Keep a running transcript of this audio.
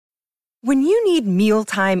When you need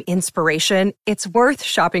mealtime inspiration, it's worth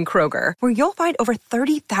shopping Kroger, where you'll find over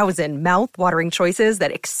 30,000 mouth-watering choices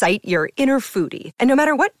that excite your inner foodie. And no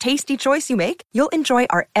matter what tasty choice you make, you'll enjoy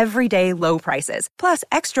our everyday low prices, plus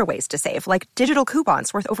extra ways to save, like digital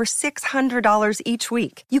coupons worth over $600 each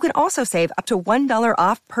week. You can also save up to $1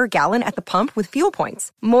 off per gallon at the pump with fuel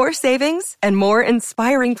points. More savings and more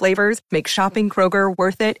inspiring flavors make shopping Kroger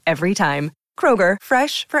worth it every time. Kroger,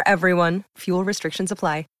 fresh for everyone. Fuel restrictions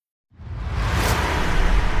apply.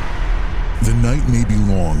 The night may be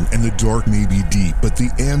long and the dark may be deep, but the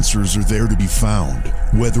answers are there to be found.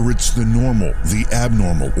 Whether it's the normal, the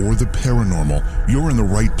abnormal, or the paranormal, you're in the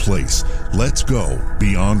right place. Let's go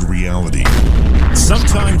beyond reality.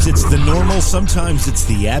 Sometimes it's the normal, sometimes it's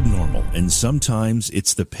the abnormal, and sometimes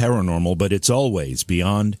it's the paranormal, but it's always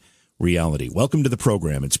beyond reality. Welcome to the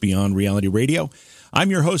program. It's Beyond Reality Radio. I'm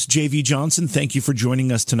your host, J.V. Johnson. Thank you for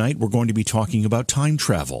joining us tonight. We're going to be talking about time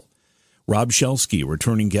travel. Rob Shelsky,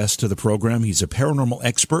 returning guest to the program. He's a paranormal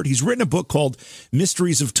expert. He's written a book called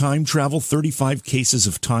Mysteries of Time Travel, 35 Cases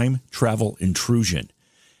of Time Travel Intrusion.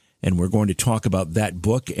 And we're going to talk about that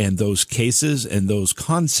book and those cases and those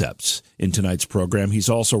concepts in tonight's program. He's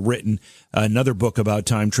also written another book about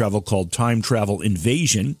time travel called Time Travel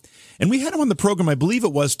Invasion. And we had him on the program, I believe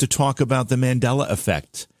it was, to talk about the Mandela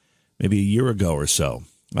Effect, maybe a year ago or so.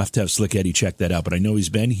 I'll have to have Slick Eddie check that out, but I know he's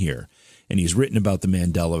been here. And he's written about the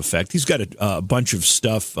Mandela Effect. He's got a bunch of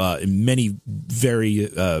stuff, many very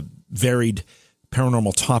varied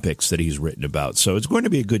paranormal topics that he's written about. So it's going to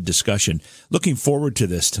be a good discussion. Looking forward to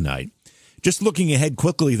this tonight. Just looking ahead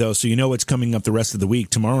quickly, though, so you know what's coming up the rest of the week.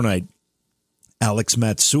 Tomorrow night, Alex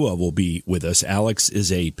Matsua will be with us. Alex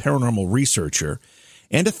is a paranormal researcher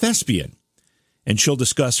and a thespian. And she'll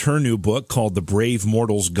discuss her new book called The Brave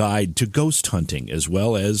Mortal's Guide to Ghost Hunting, as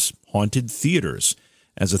well as haunted theaters.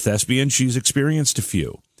 As a thespian, she's experienced a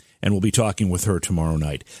few, and we'll be talking with her tomorrow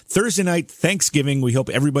night. Thursday night, Thanksgiving. We hope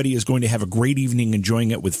everybody is going to have a great evening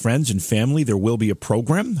enjoying it with friends and family. There will be a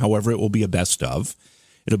program. However, it will be a best of.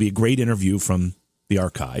 It'll be a great interview from the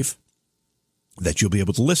archive that you'll be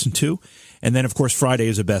able to listen to. And then, of course, Friday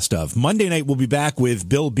is a best of. Monday night, we'll be back with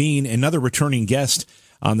Bill Bean, another returning guest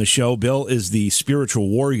on the show. Bill is the spiritual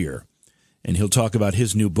warrior, and he'll talk about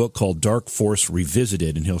his new book called Dark Force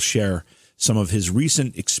Revisited, and he'll share some of his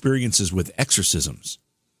recent experiences with exorcisms.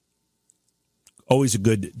 Always a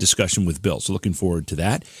good discussion with Bill, so looking forward to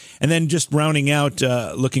that. And then just rounding out,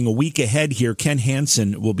 looking a week ahead here, Ken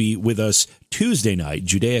Hansen will be with us Tuesday night.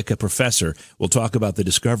 Judaica professor will talk about the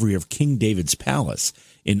discovery of King David's palace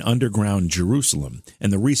in underground Jerusalem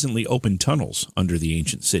and the recently opened tunnels under the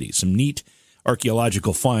ancient city. Some neat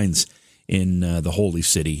archaeological finds in the holy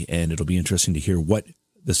city, and it'll be interesting to hear what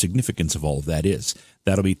the significance of all of that is.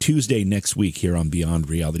 That'll be Tuesday next week here on Beyond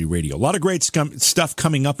Reality Radio. A lot of great stuff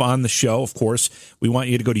coming up on the show, of course. We want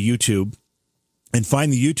you to go to YouTube and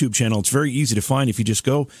find the YouTube channel. It's very easy to find if you just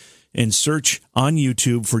go and search on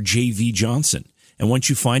YouTube for J.V. Johnson. And once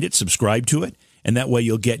you find it, subscribe to it. And that way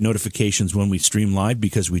you'll get notifications when we stream live,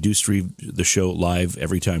 because we do stream the show live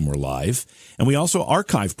every time we're live. And we also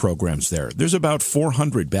archive programs there. There's about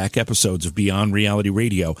 400 back episodes of Beyond Reality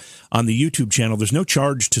Radio on the YouTube channel. There's no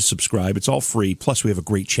charge to subscribe. It's all free. Plus, we have a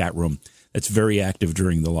great chat room that's very active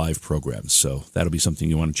during the live programs. So that'll be something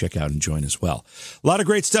you want to check out and join as well. A lot of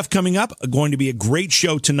great stuff coming up. Going to be a great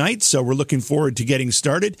show tonight. So we're looking forward to getting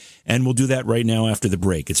started. And we'll do that right now after the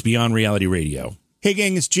break. It's Beyond Reality Radio. Hey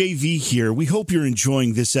gang, it's JV here. We hope you're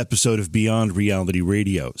enjoying this episode of Beyond Reality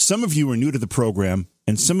Radio. Some of you are new to the program,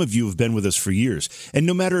 and some of you have been with us for years. And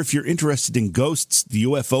no matter if you're interested in ghosts, the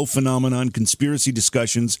UFO phenomenon, conspiracy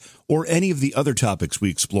discussions, or any of the other topics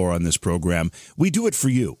we explore on this program, we do it for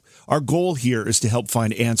you. Our goal here is to help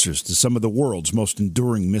find answers to some of the world's most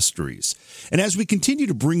enduring mysteries. And as we continue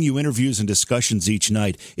to bring you interviews and discussions each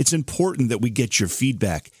night, it's important that we get your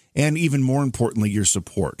feedback and, even more importantly, your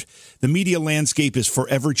support. The media landscape is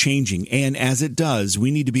forever changing, and as it does,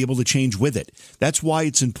 we need to be able to change with it. That's why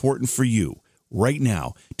it's important for you, right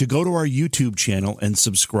now, to go to our YouTube channel and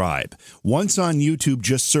subscribe. Once on YouTube,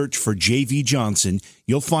 just search for JV Johnson.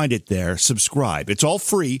 You'll find it there. Subscribe. It's all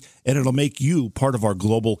free, and it'll make you part of our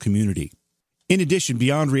global community. In addition,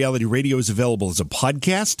 Beyond Reality Radio is available as a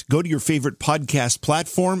podcast. Go to your favorite podcast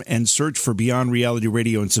platform and search for Beyond Reality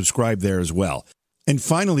Radio and subscribe there as well. And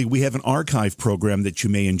finally, we have an archive program that you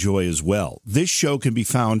may enjoy as well. This show can be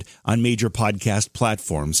found on major podcast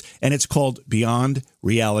platforms, and it's called Beyond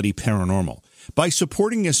Reality Paranormal. By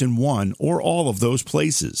supporting us in one or all of those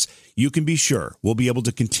places, you can be sure we'll be able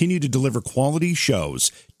to continue to deliver quality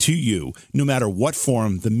shows to you, no matter what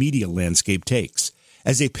form the media landscape takes.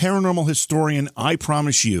 As a paranormal historian, I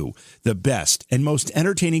promise you the best and most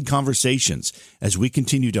entertaining conversations as we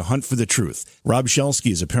continue to hunt for the truth. Rob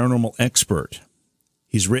Shelsky is a paranormal expert.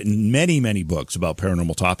 He's written many, many books about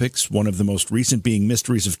paranormal topics, one of the most recent being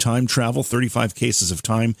Mysteries of Time Travel, 35 Cases of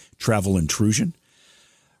Time Travel Intrusion.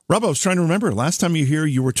 Rob, I was trying to remember, last time you were here,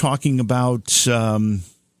 you were talking about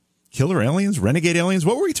killer aliens, renegade aliens.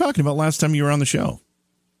 What were you talking about last time you were on the show?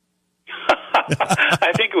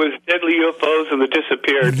 I think it was deadly UFOs and the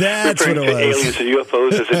disappeared. That's referring what it to was. aliens and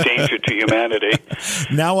UFOs as a danger to humanity.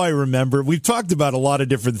 Now I remember. We've talked about a lot of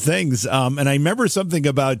different things, and I remember something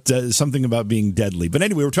about being deadly. But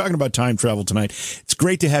anyway, we're talking about time travel tonight. It's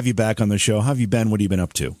great to have you back on the show. How have you been? What have you been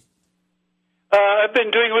up to? I've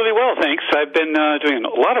been doing really well, thanks. I've been doing a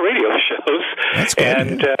lot of radio shows, That's good,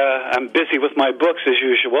 and I'm busy with my books as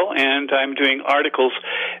usual, and I'm doing articles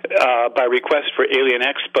by request for Alien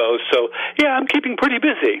Expo. So, yeah, I'm keeping pretty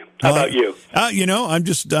busy. How about you?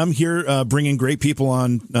 I'm here bringing great people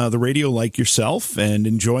on the radio like yourself and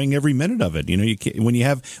enjoying every minute of it. You know, when you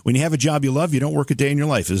have a job you love, you don't work a day in your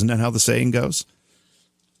life. Isn't that how the saying goes?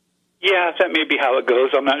 Yeah, that may be how it goes.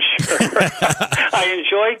 I'm not sure. I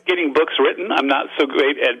enjoy getting books written. I'm not so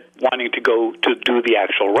great at wanting to go to do the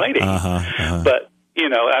actual writing. But, you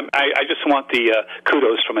know, I just want the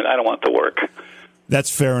kudos from it. I don't want the work. That's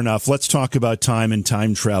fair enough. Let's talk about time and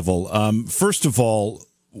time travel. First of all,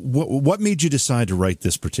 what made you decide to write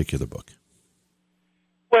this particular book?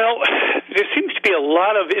 Well, there seems to be a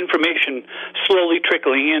lot of information slowly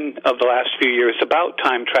trickling in of the last few years about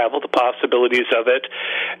time travel, the possibilities of it,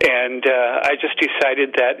 and I just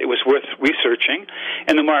decided that it was worth researching,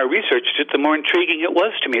 and the more I researched it, the more intriguing it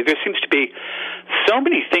was to me. There seems to be so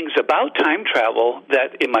many things about time travel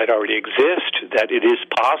that it might already exist, that it is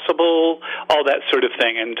possible, all that sort of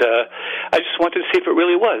thing, and I just wanted to see if it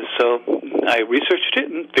really was, so I researched it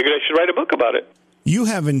and figured I should write a book about it. You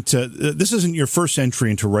haven't, this isn't your first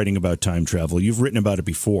entry into writing about time travel. You've written about it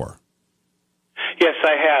before. Yes,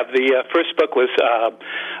 I have. The first book was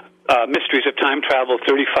Mysteries of Time Travel,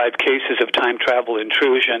 35 Cases of Time Travel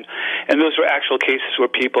Intrusion, and those were actual cases where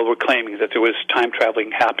people were claiming that there was time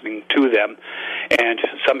traveling happening to them, and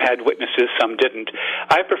some had witnesses, some didn't.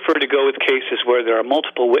 I prefer to go with cases where there are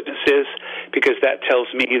multiple witnesses because that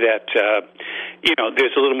tells me that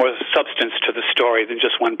there's a little more substance to the story than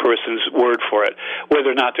just one person's word for it.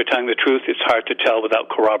 Whether or not they're telling the truth, it's hard to tell without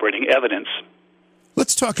corroborating evidence.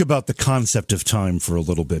 Let's talk about the concept of time for a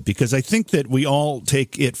little bit, because I think that we all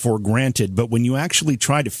take it for granted, but when you actually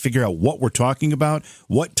try to figure out what we're talking about,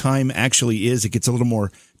 what time actually is, it gets a little more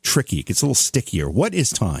tricky. It gets a little stickier. What is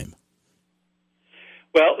time?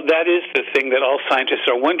 Well, that is the thing that all scientists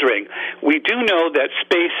are wondering. We do know that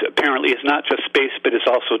space apparently is not just space, but is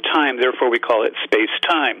also time. Therefore, we call it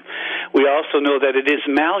space-time. We also know that it is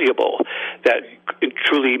malleable, that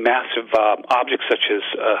truly massive objects such as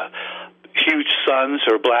huge suns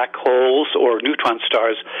or black holes or neutron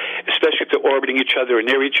stars, especially if they're orbiting each other or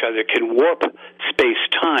near each other, can warp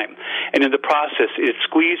space-time. And in the process, it's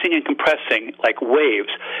squeezing and compressing like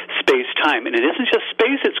waves, space-time. And it isn't just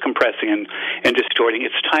space it's compressing and distorting,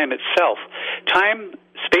 it's time itself.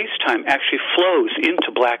 Space-time actually flows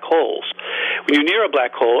into black holes. When you're near a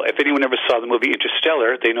black hole, if anyone ever saw the movie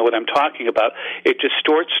Interstellar, they know what I'm talking about. It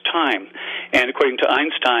distorts time. And according to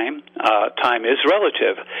Einstein, time is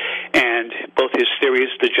relative. And both his theories,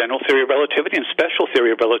 the general theory of relativity and special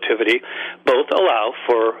theory of relativity, both allow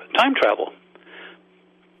for time travel.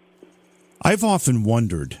 I've often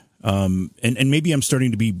wondered, and maybe I'm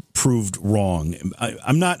starting to be proved wrong.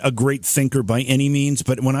 I'm not a great thinker by any means,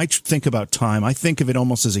 but when I think about time, I think of it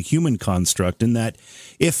almost as a human construct, in that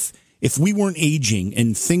if we weren't aging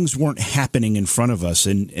and things weren't happening in front of us,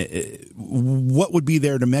 and what would be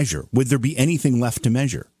there to measure? Would there be anything left to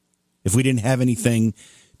measure if we didn't have anything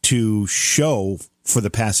to show for the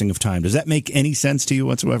passing of time? Does that make any sense to you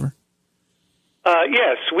whatsoever?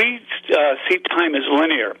 Yes, we see time as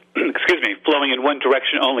linear, flowing in one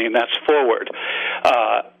direction only, and that's forward.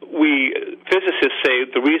 Physicists say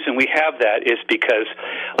the reason we have that is because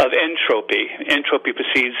of entropy. Entropy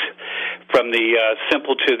proceeds from the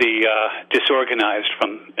simple to the disorganized.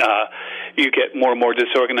 You get more and more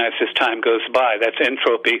disorganized as time goes by. That's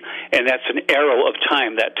entropy, and that's an arrow of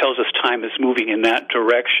time that tells us time is moving in that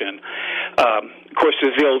direction. Of course,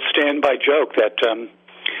 there's the old standby joke that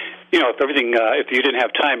if you didn't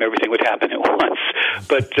have time, everything would happen at once.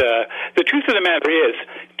 But the truth of the matter is,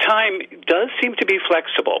 time does seem to be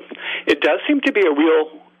flexible. It does seem to be a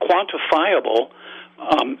real quantifiable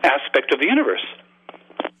aspect of the universe.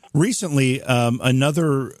 Recently,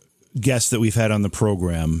 another guest that we've had on the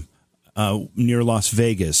program, near Las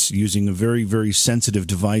Vegas using a very, very sensitive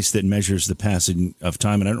device that measures the passage of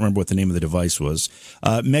time, and I don't remember what the name of the device was,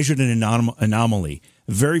 measured an anomaly,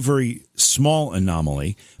 very, very small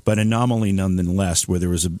anomaly, but anomaly nonetheless, where there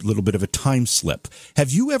was a little bit of a time slip.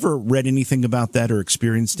 Have you ever read anything about that or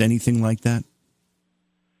experienced anything like that?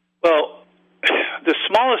 Well, the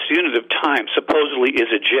smallest unit of time supposedly is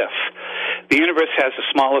a GIF. The universe has the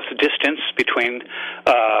smallest distance between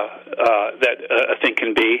that a thing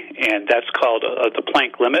can be, and that's called the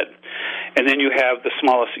Planck limit. And then you have the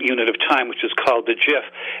smallest unit of time, which is called the GIF,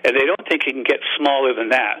 and they don't think it can get smaller than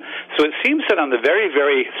that. So it seems that on the very,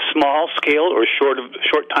 very small scale or short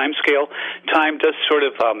time scale, time does sort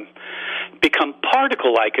of become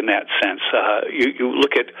particle-like in that sense. You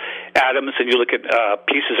look at atoms and you look at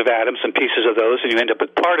pieces of atoms and pieces of those, and you end up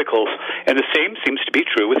with particles. And the same seems to be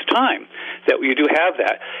true with time, that you do have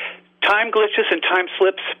that. Time glitches and time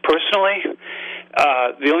slips, personally,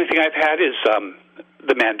 the only thing I've had is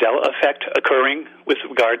the Mandela effect occurring with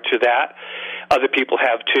regard to that. Other people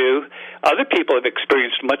have too. Other people have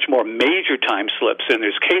experienced much more major time slips, and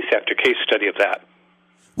there's case after case study of that.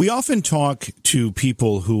 We often talk to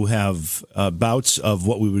people who have bouts of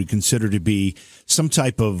what we would consider to be some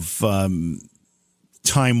type of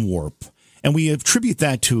time warp, and we attribute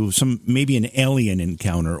that to maybe an alien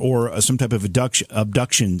encounter or some type of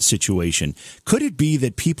abduction situation. Could it be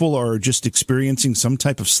that people are just experiencing some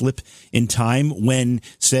type of slip in time when,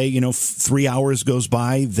 say, 3 hours goes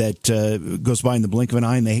by that goes by in the blink of an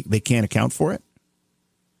eye and they can't account for it?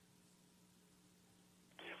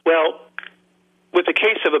 Well, with the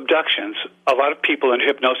case of abductions, a lot of people in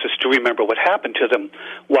hypnosis do remember what happened to them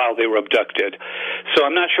while they were abducted. So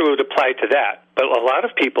I'm not sure it would apply to that. But a lot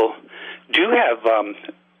of people do have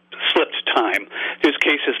slipped time. There's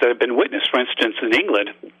cases that have been witnessed, for instance, in England,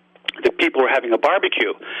 that people were having a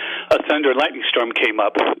barbecue. A thunder and lightning storm came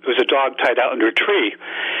up. There was a dog tied out under a tree.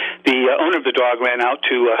 The owner of the dog ran out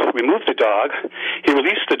to remove the dog. He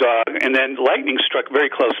released the dog, and then lightning struck very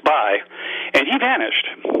close by, and he vanished.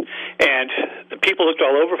 And the people looked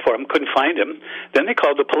all over for him, couldn't find him. Then they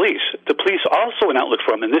called the police. The police also went out and looked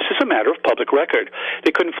for him, and this is a matter of public record.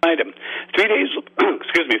 They couldn't find him. 3 days,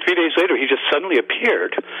 3 days later, he just suddenly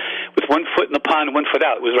appeared with 1 foot in the pond and 1 foot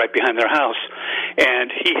out. It was right behind their house. And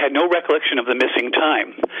he had no recollection of the missing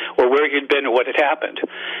time or where he'd been or what had happened.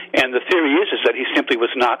 And the theory is that he simply was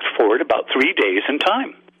knocked forward about 3 days in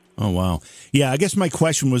time. Oh, wow. Yeah, I guess my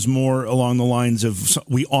question was more along the lines of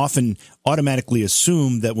we often automatically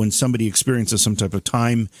assume that when somebody experiences some type of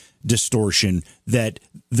time distortion that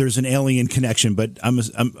there's an alien connection, but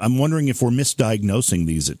I'm wondering if we're misdiagnosing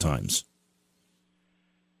these at times.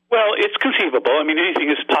 Well, it's conceivable. I mean, anything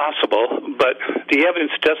is possible, but the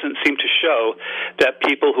evidence doesn't seem to show that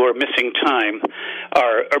people who are missing time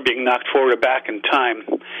are being knocked forward or back in time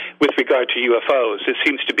with regard to UFOs. It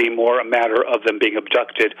seems to be more a matter of them being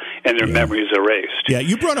abducted and their memories erased. Yeah,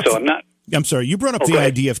 you brought up. So you brought up the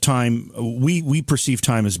idea of time. We perceive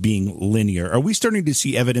time as being linear. Are we starting to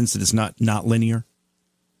see evidence that it's not linear?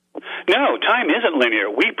 No, time isn't linear.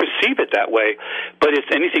 We perceive it that way, but it's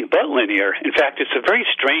anything but linear. In fact, it's a very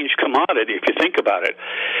strange commodity if you think about it.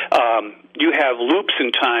 You have loops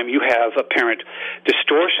in time. You have apparent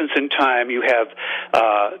distortions in time. You have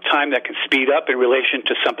time that can speed up in relation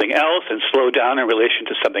to something else and slow down in relation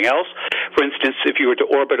to something else. For instance, if you were to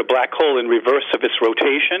orbit a black hole in reverse of its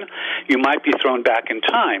rotation, you might be thrown back in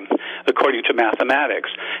time, according to mathematics.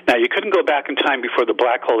 Now, you couldn't go back in time before the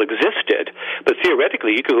black hole existed, but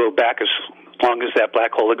theoretically, you could go back as long as that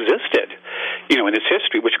black hole existed, in its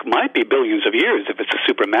history, which might be billions of years if it's a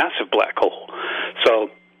supermassive black hole.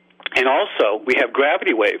 And also, we have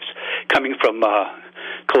gravity waves coming from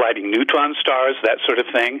colliding neutron stars, that sort of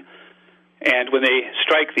thing. And when they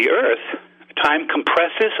strike the Earth, time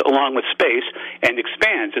compresses along with space and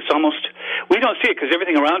expands. It's almost, we don't see it because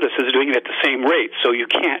everything around us is doing it at the same rate, so you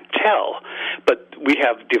can't tell. But we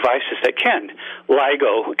have devices that can.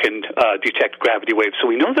 LIGO can detect gravity waves, so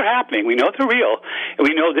we know they're happening. We know they're real, and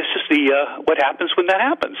we know this is what happens when that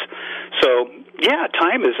happens. So, yeah,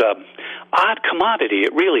 time is a odd commodity.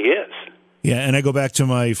 It really is. Yeah, and I go back to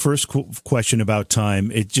my first question about time.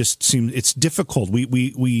 It just seems it's difficult.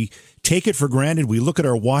 We take it for granted. We look at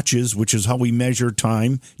our watches, which is how we measure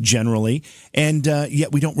time generally, and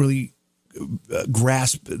yet we don't really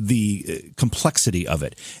grasp the complexity of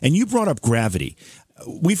it. And you brought up gravity.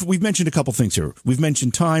 We've mentioned a couple things here. We've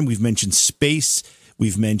mentioned time. We've mentioned space.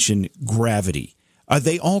 We've mentioned gravity. Are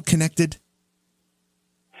they all connected?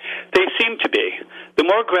 They seem to be. The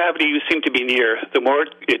more gravity you seem to be near, the more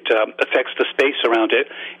it affects the space around it,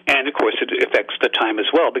 and, of course, it affects the time as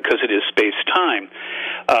well because it is space-time.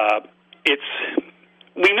 It's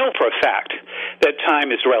we know for a fact that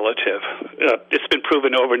time is relative. It's been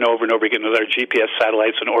proven over and over and over again with our GPS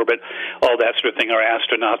satellites in orbit, all that sort of thing, our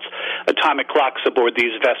astronauts. Atomic clocks aboard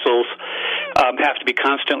these vessels have to be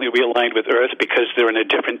constantly realigned with Earth because they're in a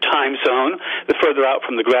different time zone. The further out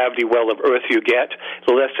from the gravity well of Earth you get,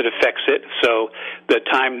 the less it affects it, so the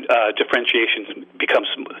time differentiation becomes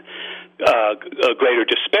a greater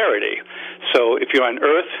disparity. So if you're on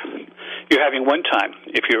Earth, you're having one time.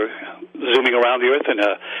 If you're zooming around the Earth in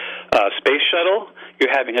a space shuttle,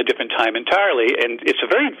 you're having a different time entirely, and it's a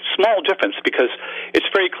very small difference because it's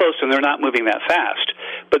very close and they're not moving that fast.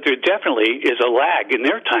 But there definitely is a lag in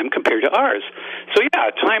their time compared to ours. So yeah,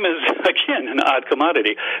 time is, again, an odd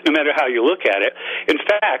commodity, no matter how you look at it. In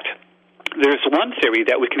fact, there's one theory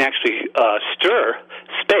that we can actually stir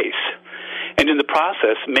space, and in the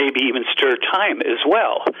process maybe even stir time as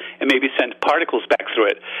well, and maybe send particles back through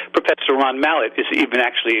it. Professor Ron Mallett is even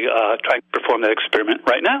actually trying to perform that experiment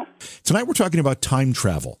right now. Tonight we're talking about time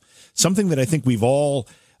travel, something that I think we've all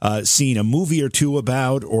seen a movie or two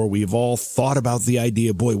about, or we've all thought about the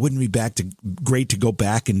idea, boy, wouldn't it be great to go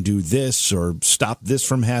back and do this, or stop this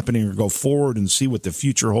from happening, or go forward and see what the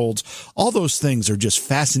future holds. All those things are just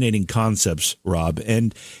fascinating concepts, Rob,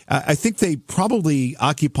 and I think they probably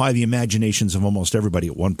occupy the imaginations of almost everybody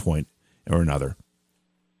at one point or another.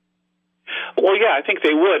 Well, yeah, I think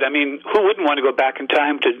they would. I mean, who wouldn't want to go back in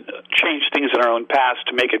time to change things in our own past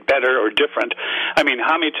to make it better or different? I mean,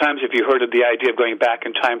 how many times have you heard of the idea of going back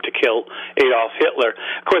in time to kill Adolf Hitler?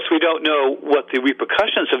 Of course, we don't know what the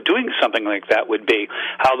repercussions of doing something like that would be,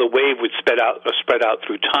 how the wave would spread out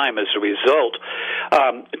through time as a result.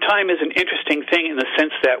 Time is an interesting thing in the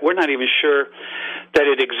sense that we're not even sure that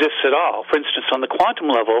it exists at all. For instance, on the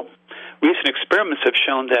quantum level, recent experiments have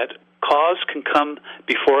shown that cause can come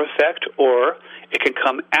before effect, or it can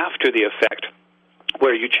come after the effect,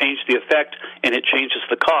 where you change the effect and it changes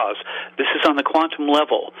the cause. This is on the quantum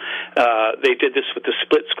level. They did this with the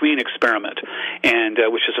split screen experiment, and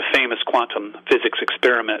which is a famous quantum physics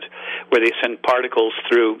experiment, where they send particles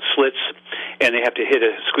through slits and they have to hit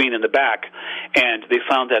a screen in the back. And they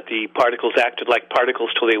found that the particles acted like particles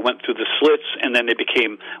till they went through the slits, and then they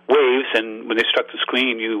became waves, and when they struck the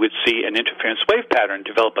screen, you would see an interference wave pattern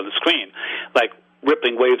develop on the screen, like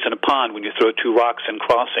rippling waves in a pond when you throw two rocks and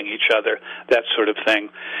crossing each other, that sort of thing.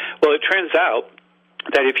 Well, it turns out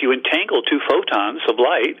that if you entangle two photons of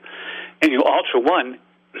light and you alter one,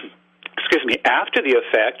 after the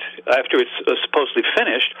effect, after it's supposedly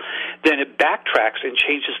finished, then it backtracks and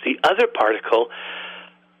changes the other particle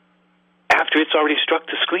after it's already struck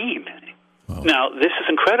the screen. Wow. Now, this is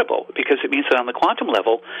incredible because it means that on the quantum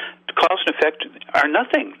level, the cause and effect are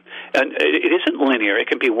nothing. And it isn't linear. It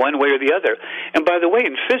can be one way or the other. And by the way,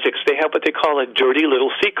 in physics, they have what they call a dirty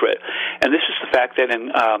little secret. And this is the fact that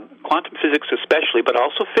in quantum physics especially, but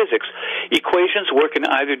also physics, equations work in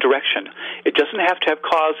either direction. It doesn't have to have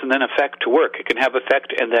cause and then effect to work. It can have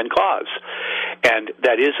effect and then cause. And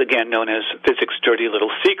that is, again, known as physics' dirty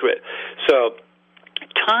little secret. So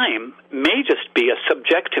time may just be a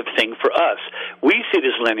subjective thing for us. We see it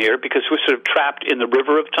as linear because we're sort of trapped in the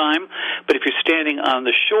river of time, but if you're standing on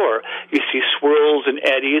the shore, you see swirls and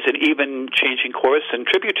eddies and even changing course and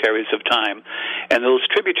tributaries of time, and those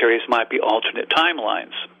tributaries might be alternate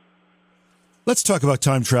timelines. Let's talk about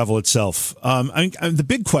time travel itself. The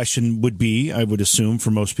big question would be, I would assume for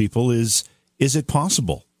most people, is it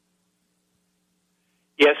possible?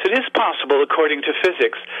 Yes, it is possible according to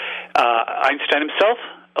physics. Einstein himself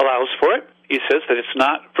allows for it. He says that it's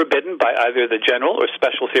not forbidden by either the general or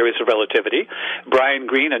special theories of relativity. Brian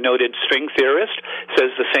Greene, a noted string theorist,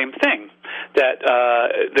 says the same thing, that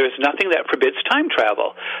there's nothing that forbids time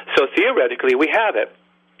travel. So theoretically, we have it.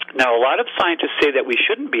 Now, a lot of scientists say that we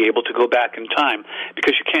shouldn't be able to go back in time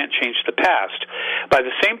because you can't change the past. By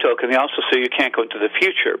the same token, they also say you can't go into the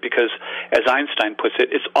future because, as Einstein puts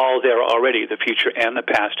it, it's all there already, the future and the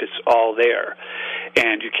past, it's all there,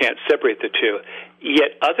 and you can't separate the two.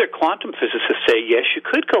 Yet other quantum physicists say, yes, you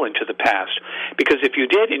could go into the past, because if you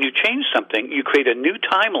did and you change something, you create a new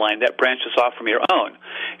timeline that branches off from your own.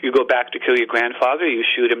 You go back to kill your grandfather, you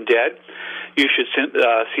shoot him dead, you should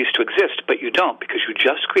cease to exist, but you don't, because you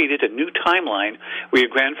just created a new timeline where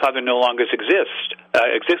your grandfather no longer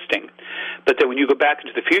existing. But then when you go back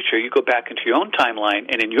into the future, you go back into your own timeline,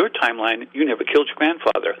 and in your timeline, you never killed your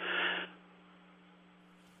grandfather.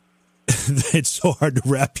 It's so hard to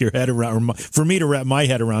wrap your head around, or for me to wrap my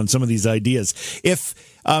head around some of these ideas. If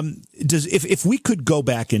we could go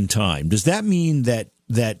back in time, does that mean that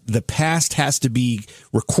the past has to be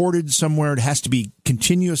recorded somewhere? It has to be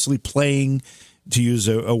continuously playing to use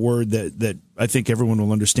a word that I think everyone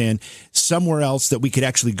will understand, somewhere else that we could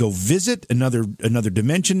actually go visit, another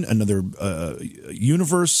dimension, another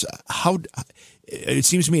universe? How it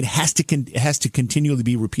seems to me it has to continually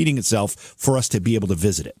be repeating itself for us to be able to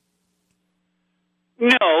visit it.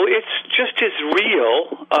 No, it's just as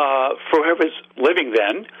real for whoever's living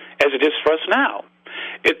then as it is for us now.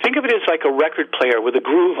 Think of it as like a record player with a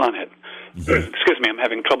groove on it. Mm-hmm. Excuse me, I'm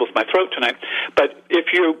having trouble with my throat tonight. But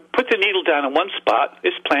if you put the needle down in one spot,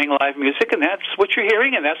 it's playing live music, and that's what you're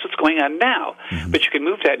hearing, and that's what's going on now. Mm-hmm. But you can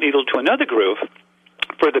move that needle to another groove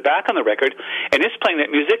further back on the record, and it's playing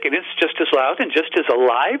that music, and it's just as loud and just as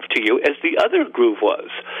alive to you as the other groove was.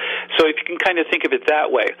 So if you can kind of think of it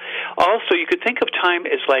that way. Also, you could think of time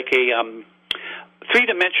as like a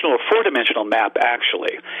three-dimensional or four-dimensional map,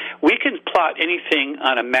 actually. We can plot anything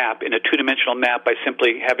on a map, in a two-dimensional map, by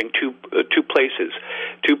simply having two places,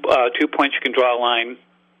 two points. You can draw a line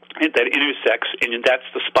that intersects, and that's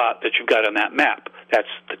the spot that you've got on that map.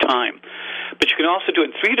 That's the time. But you can also do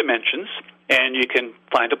it in three dimensions, and you can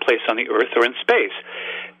find a place on the Earth or in space.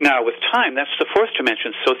 Now, with time, that's the fourth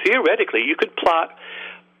dimension. So theoretically, you could plot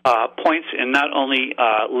points in not only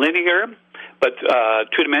linear, but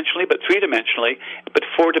two-dimensionally, but three-dimensionally, but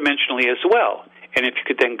four-dimensionally as well. And if you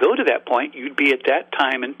could then go to that point, you'd be at that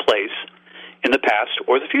time and place in the past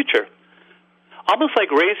or the future. Almost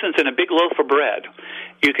like raisins in a big loaf of bread.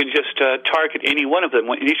 You can just target any one of them,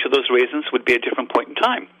 and each of those raisins would be a different point in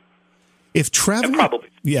time. If time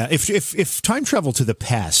travel to the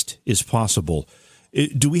past is possible,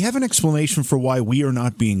 do we have an explanation for why we are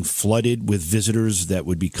not being flooded with visitors that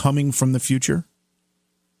would be coming from the future?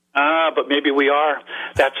 But maybe we are.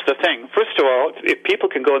 That's the thing. First of all, if people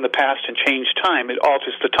can go in the past and change time, it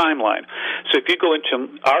alters the timeline. So if you go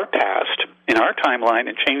into our past, in our timeline,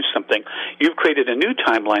 and change something, you've created a new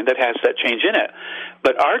timeline that has that change in it.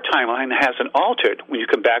 But our timeline hasn't altered. When you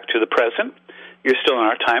come back to the present, you're still in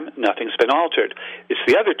our time. Nothing's been altered. It's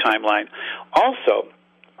the other timeline. Also,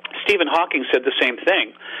 Stephen Hawking said the same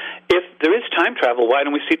thing. If there is time travel, why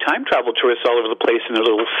don't we see time travel tourists all over the place in their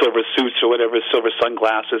little silver suits or whatever, silver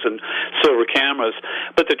sunglasses and silver cameras?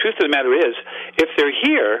 But the truth of the matter is, if they're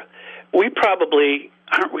here, we probably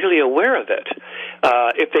aren't really aware of it.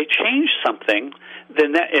 If they change something,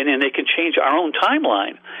 then and they can change our own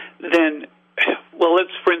timeline, then, well,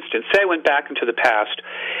 let's, for instance, say I went back into the past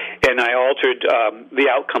and I altered the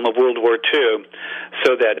outcome of World War II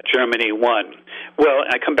so that Germany won. Well,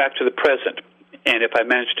 I come back to the present, and if I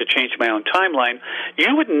managed to change my own timeline,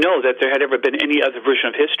 you wouldn't know that there had ever been any other version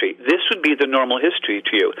of history. This would be the normal history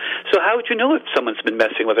to you. So how would you know if someone's been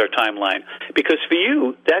messing with our timeline? Because for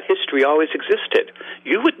you, that history always existed.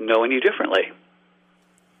 You wouldn't know any differently.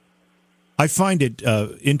 I find it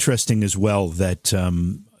interesting as well that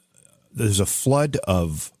there's a flood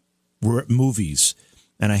of movies,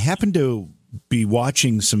 and I happen to be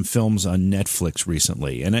watching some films on Netflix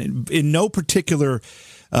recently, and in no particular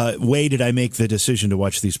way did I make the decision to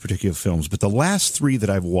watch these particular films, but the last three that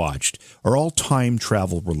I've watched are all time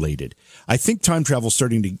travel related. I think time travel is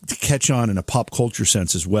starting to catch on in a pop culture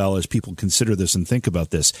sense as well, as people consider this and think about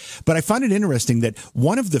this. But I find it interesting that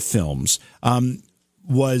one of the films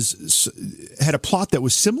had a plot that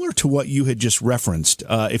was similar to what you had just referenced.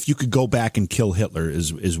 If you could go back and kill Hitler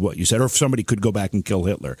is what you said, or if somebody could go back and kill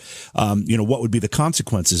Hitler, what would be the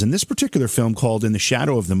consequences? And this particular film, called In the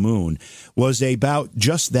Shadow of the Moon, was about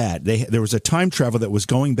just that. There was a time travel that was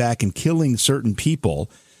going back and killing certain people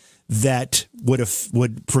that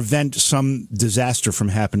would prevent some disaster from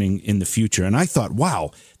happening in the future. And I thought,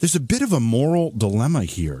 wow, there's a bit of a moral dilemma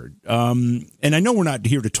here. And I know we're not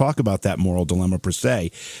here to talk about that moral dilemma per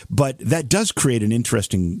se, but that does create an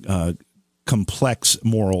interesting, complex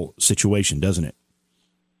moral situation, doesn't it?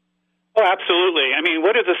 Oh, absolutely. I mean,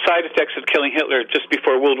 what are the side effects of killing Hitler just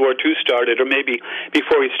before World War II started, or maybe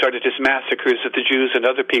before he started his massacres of the Jews and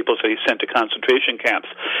other peoples that he sent to concentration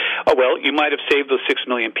camps? Oh, well, you might have saved those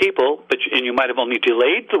 6 million people, and you might have only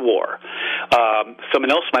delayed the war.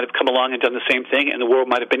 Someone else might have come along and done the same thing, and the war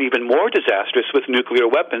might have been even more disastrous with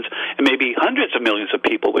nuclear weapons, and maybe hundreds of millions of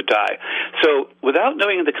people would die. So without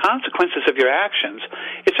knowing the consequences of your actions,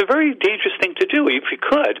 it's a very dangerous thing to do if you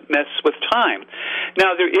could mess with time.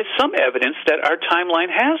 Now, there is some evidence that our timeline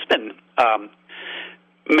has been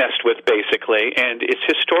messed with, basically, and it's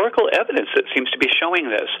historical evidence that seems to be showing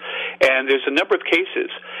this. And there's a number of cases.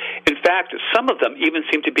 In fact, some of them even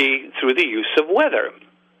seem to be through the use of weather.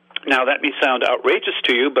 Now, that may sound outrageous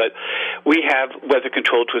to you, but we have weather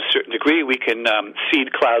control to a certain degree. We can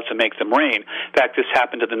seed clouds and make them rain. In fact, this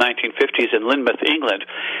happened in the 1950s in Lynmouth, England.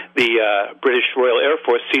 The British Royal Air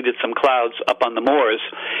Force seeded some clouds up on the moors.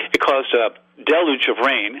 It caused a deluge of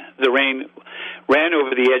rain. The rain ran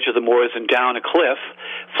over the edge of the moors and down a cliff,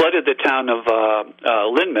 flooded the town of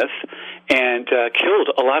Lynmouth, and killed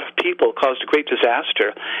a lot of people, caused a great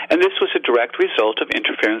disaster. And this was a direct result of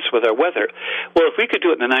interference with our weather. Well, if we could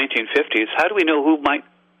do it in the 1950s, how do we know who might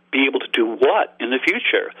be able to do what in the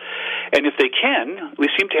future? And if they can, we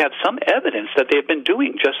seem to have some evidence that they've been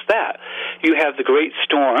doing just that. You have the Great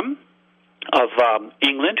Storm of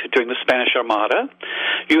England during the Spanish Armada.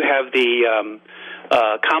 You have the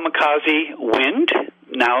kamikaze wind,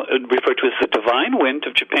 now referred to as the divine wind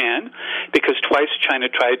of Japan, because twice China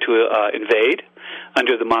tried to invade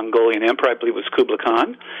under the Mongolian emperor, I believe it was Kublai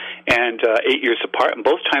Khan, and 8 years apart, and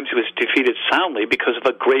both times he was defeated soundly because of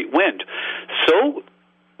a great wind. So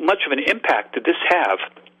much of an impact did this have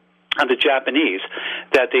on the Japanese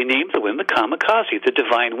that they named the wind the kamikaze, the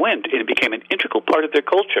divine wind, and it became an integral part of their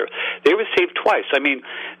culture. They were saved twice. I mean,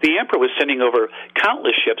 the emperor was sending over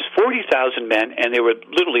countless ships, 40,000 men, and they were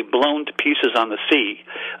literally blown to pieces on the sea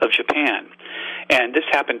of Japan. And this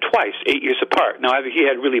happened twice, 8 years apart. Now, either he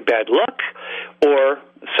had really bad luck or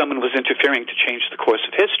someone was interfering to change the course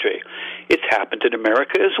of history. It's happened in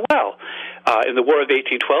America as well. In the War of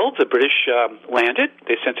 1812, the British landed.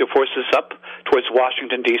 They sent their forces up towards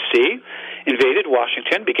Washington, D.C., invaded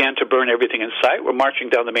Washington, began to burn everything in sight, were marching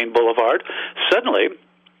down the main boulevard. Suddenly,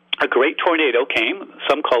 a great tornado came,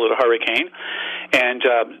 some call it a hurricane, and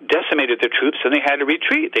decimated their troops, and they had to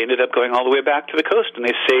retreat. They ended up going all the way back to the coast, and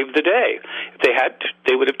they saved the day. If they had,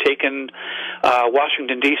 they would have taken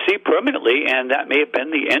Washington, D.C. permanently, and that may have been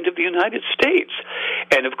the end of the United States.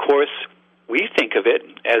 And, of course, we think of it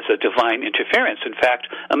as a divine interference. In fact,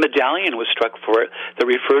 a medallion was struck for it that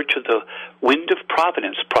referred to the wind of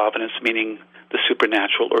providence, providence meaning the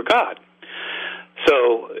supernatural or God.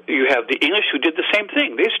 So you have the English who did the same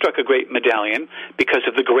thing. They struck a great medallion because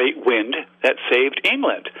of the great wind that saved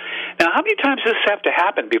England. Now, how many times does this have to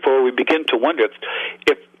happen before we begin to wonder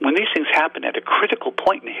if when these things happen at a critical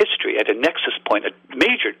point in history, at a nexus point, a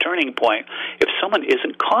major turning point, if someone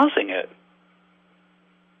isn't causing it?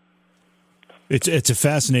 It's a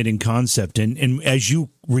fascinating concept, and as you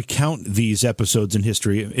recount these episodes in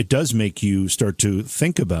history, it does make you start to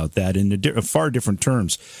think about that in far different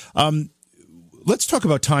terms. Let's talk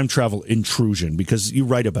about time travel intrusion, because you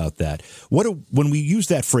write about that. When we use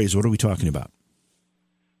that phrase, what are we talking about?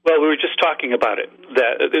 Well, we were just talking about it,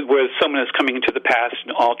 that where someone is coming into the past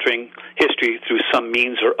and altering history through some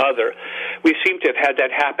means or other. We seem to have had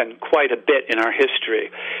that happen quite a bit in our history.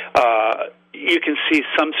 You can see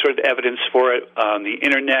some sort of evidence for it on the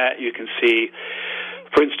Internet. You can see,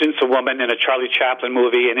 for instance, a woman in a Charlie Chaplin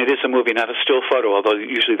movie, and it is a movie, not a still photo, although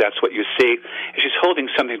usually that's what you see. She's holding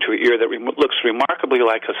something to her ear that looks remarkably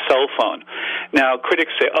like a cell phone. Now,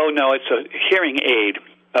 critics say, oh, no, it's a hearing aid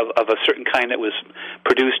of a certain kind that was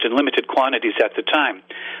produced in limited quantities at the time.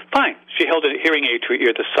 Fine. She held a hearing aid to her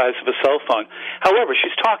ear the size of a cell phone. However,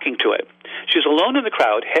 she's talking to it. She's alone in the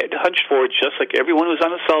crowd, head hunched forward just like everyone who's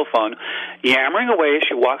on a cell phone, yammering away as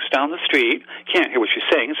she walks down the street. Can't hear what she's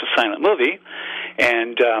saying. It's a silent movie.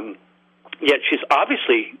 And yet she's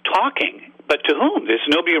obviously talking. But to whom? There's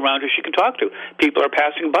nobody around her she can talk to. People are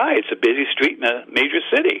passing by. It's a busy street in a major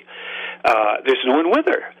city. There's no one with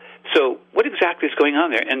her. So what exactly is going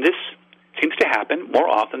on there? And this seems to happen more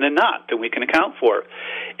often than not than we can account for.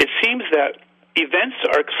 It seems that events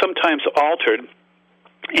are sometimes altered,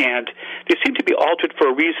 and they seem to be altered for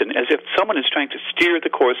a reason, as if someone is trying to steer the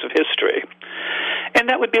course of history. And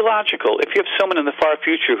that would be logical. If you have someone in the far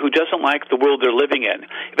future who doesn't like the world they're living in,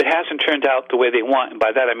 if it hasn't turned out the way they want, and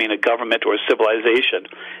by that I mean a government or a civilization,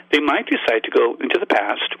 they might decide to go into the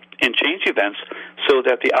past and change events so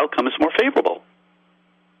that the outcome is more favorable.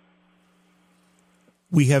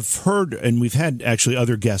 We have heard, and we've had actually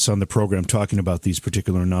other guests on the program talking about these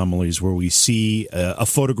particular anomalies where we see a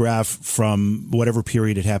photograph from whatever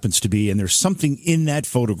period it happens to be, and there's something in that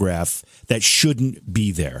photograph that shouldn't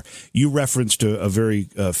be there. You referenced a very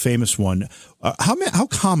famous one. How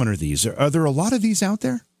common are these? Are there a lot of these out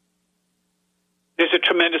there? There's a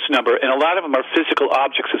tremendous number, and a lot of them are physical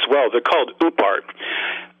objects as well. They're called OOP art.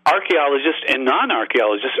 Archaeologists and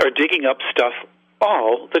non-archaeologists are digging up stuff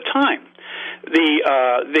all the time.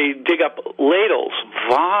 They dig up ladles,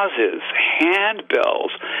 vases,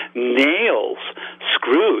 handbells, nails,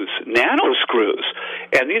 screws, nano screws,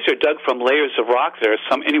 and these are dug from layers of rock that are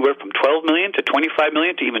some anywhere from 12 million to 25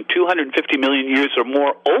 million to even 250 million years or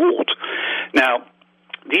more old. Now,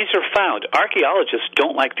 these are found. Archaeologists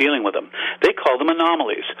don't like dealing with them. They call them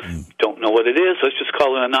anomalies. Don't know what it is, let's just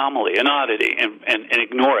call it an anomaly, an oddity, and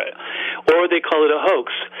ignore it. Or they call it a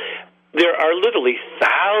hoax. there are literally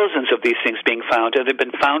thousands of these things being found, and they've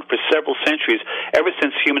been found for several centuries. Ever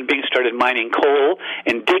since human beings started mining coal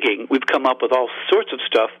and digging, we've come up with all sorts of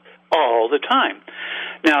stuff all the time.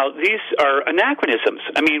 Now, these are anachronisms.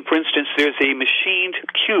 I mean, for instance, there's a machined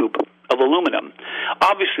cube of aluminum,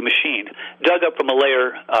 obviously machined, dug up from a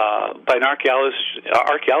layer by an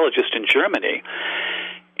archaeologist in Germany,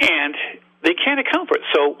 and they can't account for it.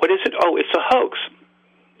 So what is it? Oh, it's a hoax.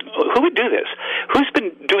 Who would do this? Who's been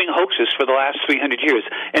doing hoaxes for the last 300 years,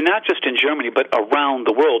 and not just in Germany, but around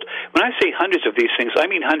the world? When I say hundreds of these things, I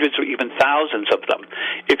mean hundreds or even thousands of them.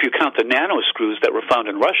 If you count the nano screws that were found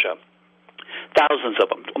in Russia, thousands of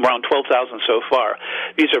them, around 12,000 so far.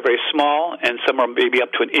 These are very small, and some are maybe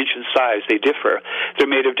up to an inch in size. They differ. They're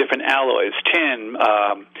made of different alloys, tin,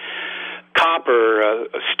 copper,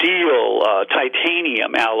 steel,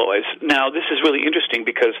 titanium alloys. Now, this is really interesting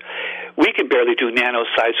because we can barely do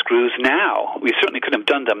nano-sized screws now. We certainly couldn't have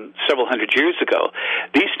done them several hundred years ago.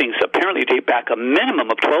 These things apparently date back a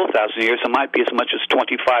minimum of 12,000 years and might be as much as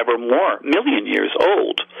 25 or more million years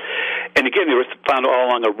old. And again, they were found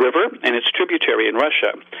all along a river and its tributary in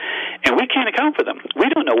Russia. And we can't account for them. We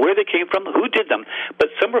don't know where they came from, who did them, but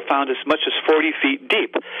some were found as much as 40 feet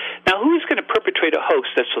deep. Now, who is going to perpetrate a hoax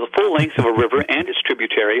that's to the full length of a river and its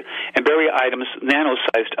tributary and bury items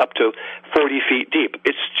nano-sized up to 40 feet deep?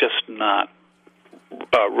 It's just not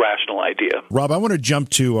a rational idea. Rob, I want to jump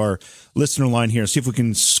to our listener line here, see if we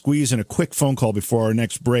can squeeze in a quick phone call before our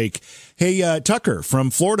next break. Hey, Tucker from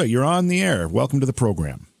Florida, you're on the air. Welcome to the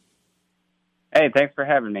program. Hey, thanks for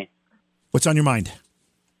having me. What's on your mind?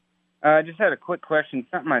 I just had a quick question.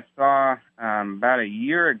 Something I saw about a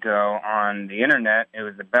year ago on the Internet. It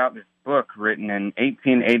was about this book written in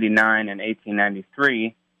 1889 and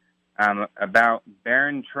 1893 about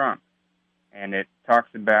Baron Trump. And it talks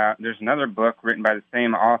about, there's another book written by the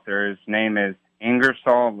same author. His name is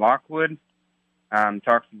Ingersoll Lockwood.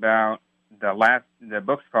 Talks about the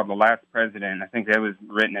book's called The Last President. I think that was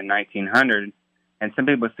written in 1900. And some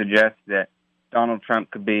people suggest that Donald Trump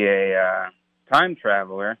could be a time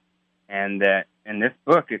traveler, and that in this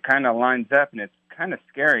book it kind of lines up, and it's kind of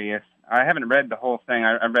scary. I haven't read the whole thing.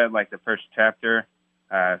 I read like the first chapter,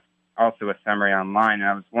 also a summary online, and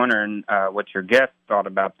I was wondering what your guest thought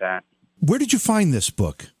about that. Where did you find this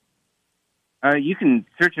book? You can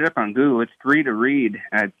search it up on Google. It's free to read.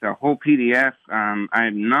 It's a whole PDF.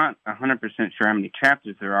 I'm not 100% sure how many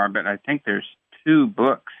chapters there are, but I think there's 2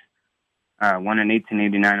 books, one in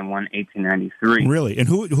 1889 and one in 1893. Really? And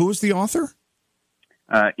who was the author?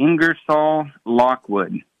 Ingersoll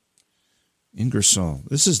Lockwood. Ingersoll.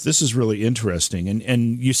 This is really interesting.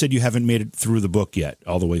 And you said you haven't made it through the book yet,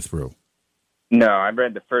 all the way through. No, I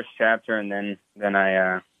read the first chapter, and then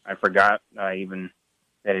I forgot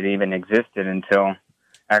that it even existed until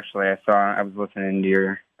actually I was listening to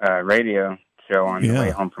your radio show on the way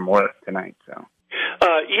home from work tonight. So.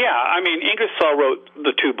 I mean, Ingersoll wrote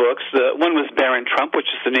the 2 books. The one was Baron Trump, which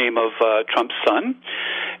is the name of Trump's son,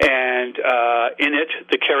 and in it,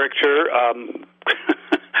 the character.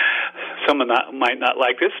 Someone might not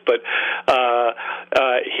like this, but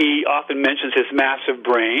he often mentions his massive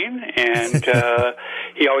brain, and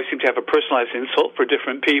he always seemed to have a personalized insult for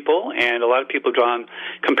different people, and a lot of people draw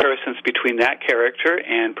comparisons between that character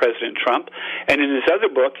and President Trump. And in his other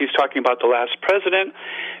book, he's talking about the last president,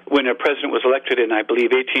 when a president was elected in, I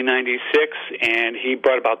believe, 1896, and he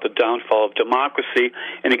brought about the downfall of democracy,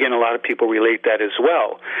 and again, a lot of people relate that as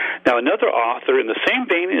well. Now, another author in the same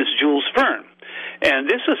vein is Jules Verne. And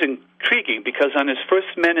this was intriguing because on his first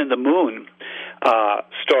Men in the Moon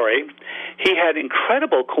story, he had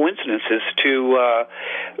incredible coincidences to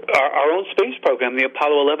our own space program, the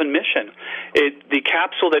Apollo 11 mission. The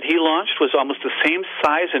capsule that he launched was almost the same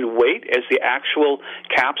size and weight as the actual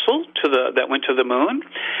capsule that went to the moon.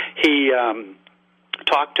 He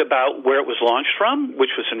talked about where it was launched from, which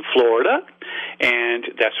was in Florida, and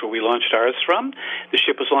that's where we launched ours from. The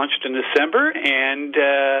ship was launched in December, and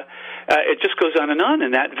it just goes on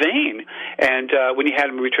in that vein. And when he had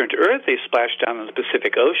them return to Earth, they splashed down in the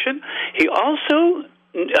Pacific Ocean. He also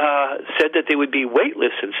said that they would be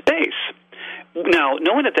weightless in space. Now,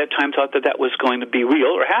 no one at that time thought that was going to be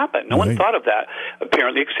real or happen. No one thought of that,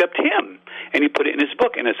 apparently, except him. And he put it in his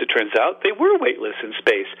book. And as it turns out, they were weightless in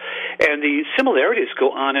space. And the similarities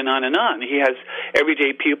go on and on and on. He has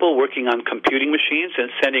everyday people working on computing machines and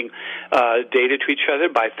sending data to each other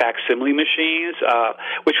by facsimile machines,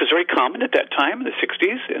 which was very common at that time in the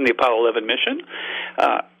 60s in the Apollo 11 mission.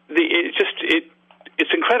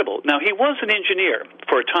 It's incredible. Now, he was an engineer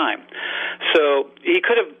for a time, so he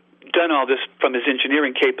could have done all this from his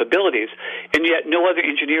engineering capabilities, and yet no other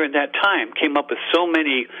engineer in that time came up with so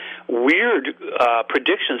many weird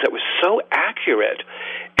predictions that were so accurate,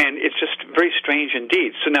 and it's just very strange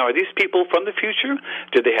indeed. So now, are these people from the future?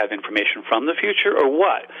 Do they have information from the future, or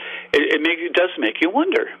what? It does make you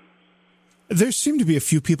wonder. There seem to be a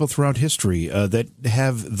few people throughout history that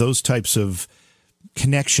have those types of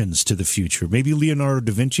connections to the future. Maybe Leonardo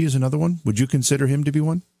da Vinci is another one. Would you consider him to be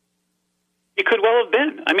one? He could well have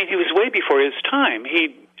been. I mean, he was way before his time.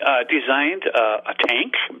 He designed a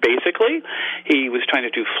tank, basically. He was trying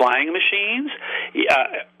to do flying machines.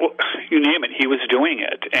 You name it, he was doing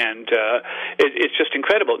it. And it's just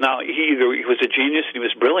incredible. Now, he was a genius and he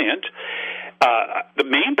was brilliant. The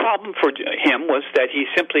main problem for him was that he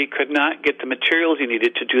simply could not get the materials he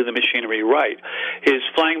needed to do the machinery right. His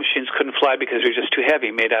flying machines couldn't fly because they were just too heavy,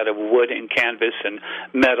 made out of wood and canvas and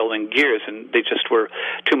metal and gears, and they just were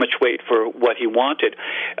too much weight for what he wanted.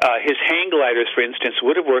 His hang gliders, for instance,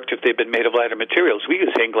 would have worked if they'd been made of lighter materials. We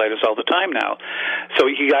use hang gliders all the time now. So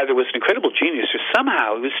he either was an incredible genius or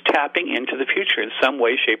somehow he was tapping into the future in some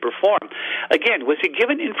way, shape, or form. Again, was he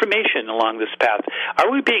given information along this path? Are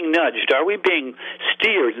we being nudged? Are we being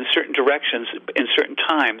steered in certain directions in certain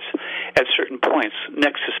times at certain points,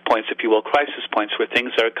 nexus points, if you will, crisis points where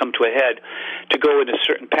things are come to a head to go in a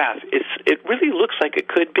certain path? It really looks like it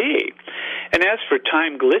could be. And as for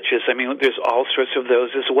time glitches, I mean, there's all sorts of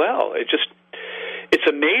those as well. It's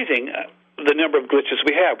amazing the number of glitches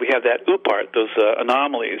we have. We have that OOPArt, those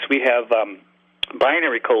anomalies. We have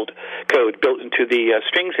binary code built into the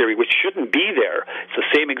string theory, which shouldn't be there. It's the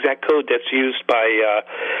same exact code that's used by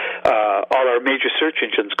all our major search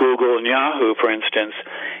engines, Google and Yahoo, for instance,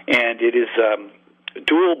 and it is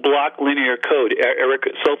dual block linear code,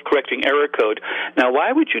 self-correcting error code. Now,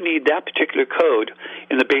 why would you need that particular code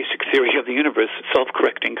in the basic theory of the universe,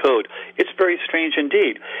 self-correcting code? It's very strange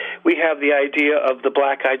indeed. We have the idea of the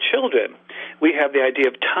black-eyed children. We have the idea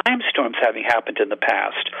of time storms having happened in the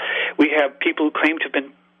past. We have people who claim to have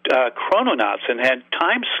been chrononauts and had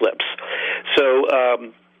time slips.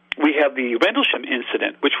 So we have the Rendlesham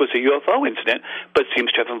incident, which was a UFO incident, but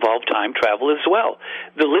seems to have involved time travel as well.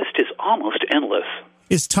 The list is almost endless.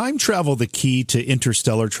 Is time travel the key to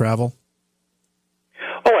interstellar travel?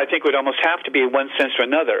 Oh, I think it would almost have to be in one sense or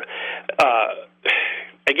another.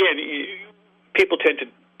 Again, people tend to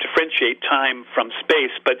differentiate time from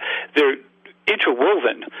space, but they're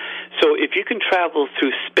interwoven. So if you can travel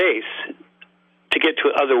through space to get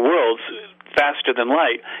to other worlds faster than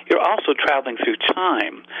light, you're also traveling through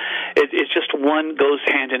time. It's just one goes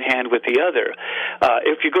hand in hand with the other.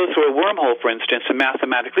 If you go through a wormhole, for instance, and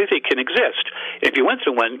mathematically they can exist, if you went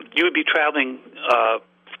through one, you would be traveling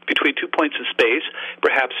between 2 points in space,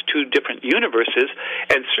 perhaps two different universes,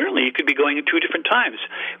 and certainly you could be going in two different times.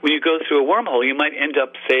 When you go through a wormhole, you might end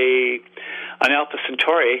up, say, on Alpha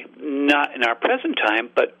Centauri, not in our present time,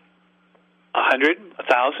 but 100,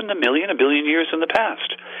 1,000, a million, a billion years in the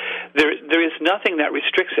past. There is nothing that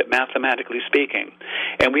restricts it, mathematically speaking.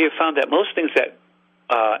 And we have found that most things that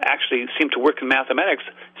actually seem to work in mathematics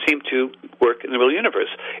seem to work in the real universe.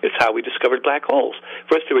 It's how we discovered black holes.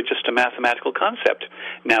 First, they were just a mathematical concept.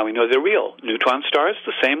 Now we know they're real. Neutron stars,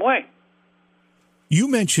 the same way. You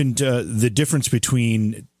mentioned the difference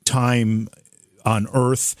between time on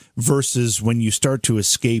Earth versus when you start to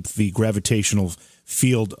escape the gravitational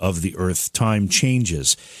field of the Earth, time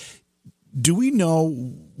changes. Do we know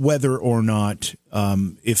whether or not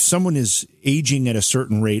if someone is aging at a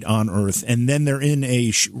certain rate on Earth and then they're in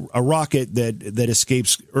a rocket that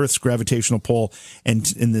escapes Earth's gravitational pull and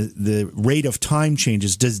the rate of time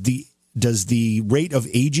changes, does the rate of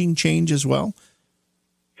aging change as well?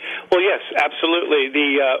 Well, yes, absolutely.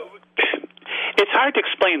 It's hard to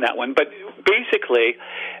explain that one, but basically,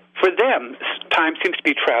 for them, time seems to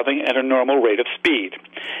be traveling at a normal rate of speed.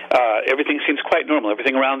 Everything seems quite normal.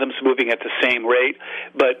 Everything around them is moving at the same rate,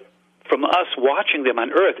 but from us watching them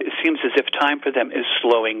on Earth, it seems as if time for them is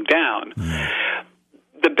slowing down.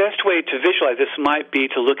 The best way to visualize this might be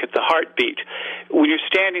to look at the heartbeat. When you're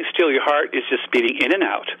standing still, your heart is just beating in and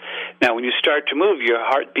out. Now, when you start to move, your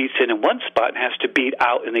heart beats in one spot and has to beat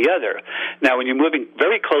out in the other. Now, when you're moving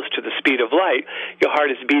very close to the speed of light, your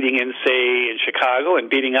heart is beating in, say, in Chicago and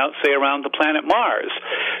beating out, say, around the planet Mars.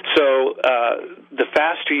 So the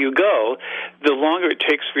faster you go, the longer it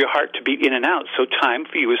takes for your heart to beat in and out, so time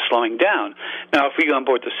for you is slowing down. Now, if we go on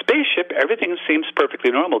board the spaceship, everything seems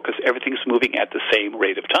perfectly normal because everything's moving at the same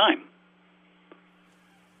rate of time.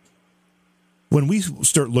 When we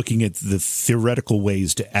start looking at the theoretical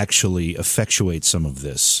ways to actually effectuate some of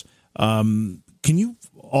this, can you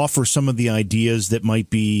offer some of the ideas that might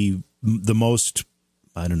be the most,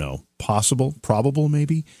 possible, probable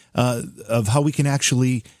maybe, of how we can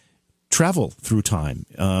actually travel through time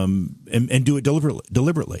and do it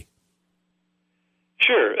deliberately?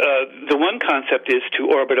 Sure. The one concept is to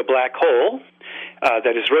orbit a black hole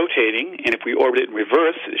that is rotating, and if we orbit it in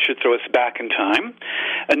reverse, it should throw us back in time.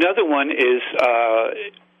 Another one is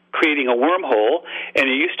creating a wormhole, and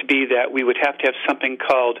it used to be that we would have to have something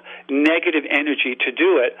called negative energy to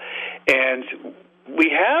do it, and we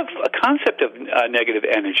have a concept of negative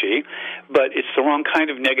energy, but it's the wrong kind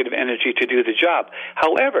of negative energy to do the job.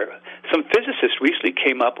 However, some physicists recently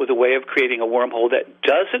came up with a way of creating a wormhole that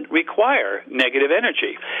doesn't require negative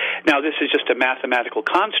energy. Now, this is just a mathematical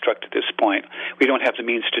construct at this point. We don't have the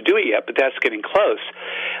means to do it yet, but that's getting close.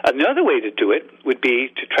 Another way to do it would be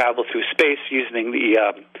to travel through space using the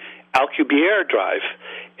Alcubierre drive.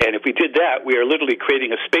 And if we did that, we are literally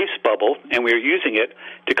creating a space bubble, and we are using it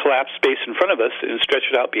to collapse space in front of us and stretch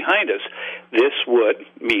it out behind us. This would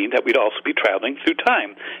mean that we'd also be traveling through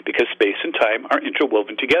time, because space and time are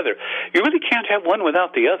interwoven together. You really can't have one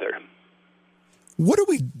without the other. What do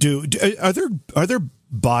we do? Are there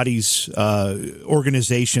bodies,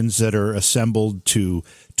 organizations that are assembled to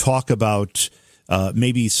talk about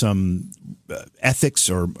maybe some ethics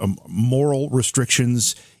or moral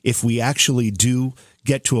restrictions if we actually do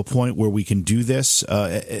get to a point where we can do this?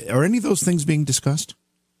 Are any of those things being discussed?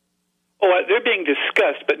 Oh, they're being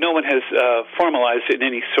discussed, but no one has formalized it in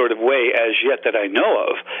any sort of way as yet that I know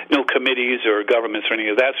of. No committees or governments or any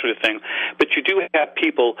of that sort of thing. But you do have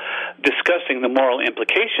people discussing the moral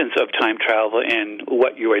implications of time travel and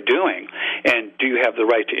what you are doing. And do you have the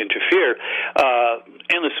right to interfere?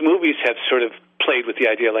 Endless movies have sort of played with the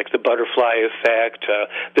idea like the butterfly effect,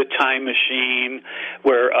 the time machine,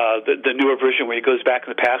 where the newer version where he goes back in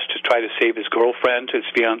the past to try to save his girlfriend, his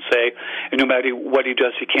fiancée, and no matter what he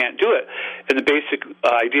does, he can't do it. And the basic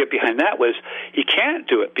idea behind that was he can't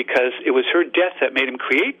do it because it was her death that made him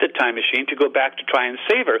create the time machine to go back to try and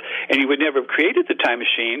save her. And he would never have created the time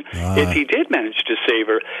machine if he did manage to save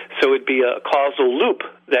her. So it'd be a causal loop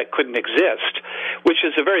that couldn't exist, which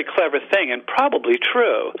is a very clever thing and probably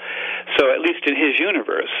true. So at least in his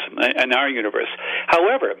universe, in our universe.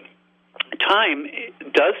 However, time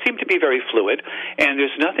does seem to be very fluid, and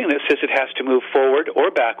there's nothing that says it has to move forward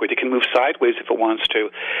or backward. It can move sideways if it wants to.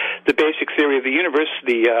 The basic theory of the universe,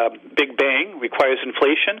 the Big Bang, requires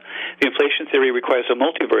inflation. The inflation theory requires a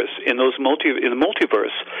multiverse. In the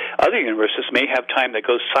multiverse, other universes may have time that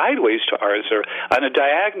goes sideways to ours or on a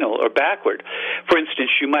diagonal or backward. For instance,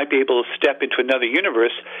 you might be able to step into another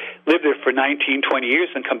universe, live there for 19, 20 years,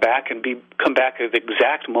 and come back at the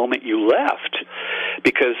exact moment you left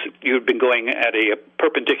because you've been going at a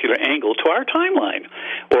perpendicular angle to our timeline.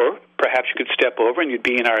 Or perhaps you could step over and you'd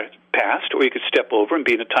be in our past, or you could step over and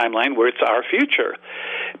be in a timeline where it's our future.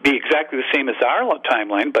 Be exactly the same as our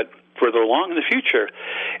timeline, but further along in the future.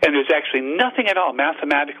 And there's actually nothing at all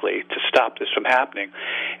mathematically to stop this from happening.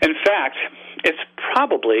 In fact, it's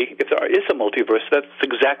probably, if there is a multiverse, that's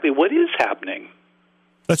exactly what is happening.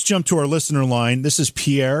 Let's jump to our listener line. This is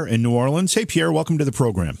Pierre in New Orleans. Hey, Pierre, welcome to the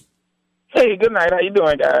program. Hey, good night. How you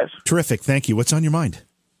doing, guys? Terrific. Thank you. What's on your mind?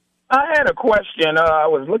 I had a question. I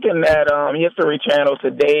was looking at History Channel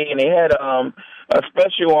today, and they had a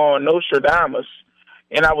special on Nostradamus.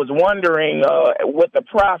 And I was wondering, with the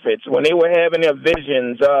prophets, when they were having their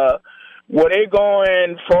visions, were they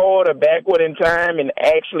going forward or backward in time and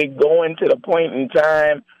actually going to the point in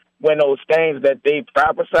time when those things that they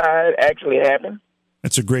prophesied actually happened?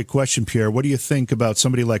 That's a great question, Pierre. What do you think about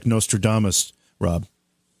somebody like Nostradamus, Rob?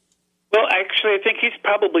 Well, actually, I think he's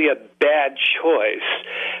probably a bad choice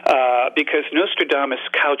because Nostradamus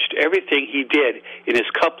couched everything he did in his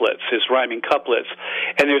couplets, his rhyming couplets,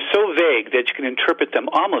 and they're so vague that you can interpret them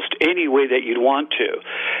almost any way that you'd want to.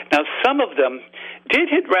 Now, some of them did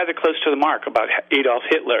hit rather close to the mark about Adolf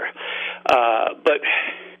Hitler, but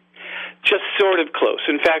just sort of close.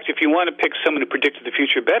 In fact, if you want to pick someone who predicted the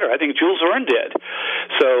future better, I think Jules Verne did.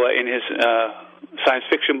 So in his science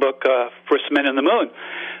fiction book, First Men in the Moon.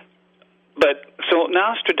 But so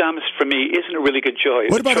Nostradamus for me isn't a really good choice.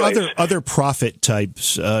 What about other prophet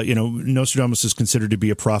types? Nostradamus is considered to be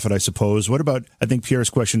a prophet, I suppose. What about? I think Pierre's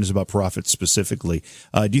question is about prophets specifically.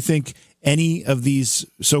 Do you think any of these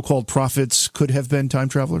so-called prophets could have been time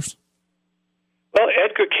travelers? Well,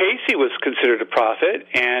 Edgar Cayce was considered a prophet,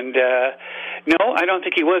 and no, I don't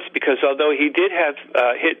think he was, because although he did have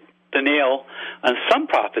hit the nail on some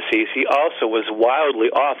prophecies, he also was wildly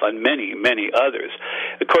off on many, many others.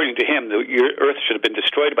 According to him, the Earth should have been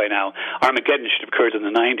destroyed by now. Armageddon should have occurred in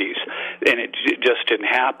the 90s, and it just didn't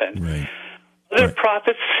happen. Right. Other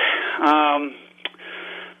prophets,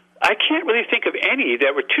 I I can't really think of any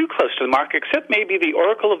that were too close to the mark, except maybe the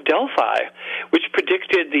Oracle of Delphi, which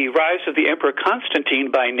predicted the rise of the Emperor Constantine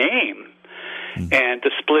by name. And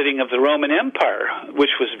the splitting of the Roman Empire,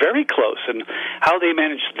 which was very close. And how they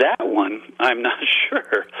managed that one, I'm not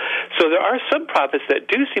sure. So there are some prophets that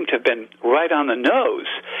do seem to have been right on the nose,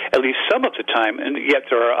 at least some of the time, and yet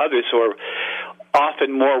there are others who are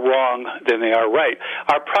often more wrong than they are right.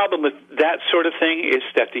 Our problem with that sort of thing is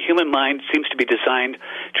that the human mind seems to be designed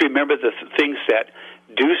to remember the things that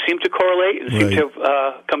do seem to correlate and seem to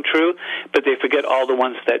come true, but they forget all the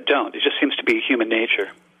ones that don't. It just seems to be human nature.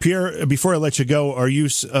 Pierre, before I let you go, are you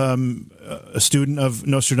a student of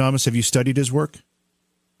Nostradamus? Have you studied his work?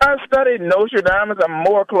 I studied Nostradamus. I'm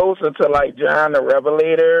more closer to like John the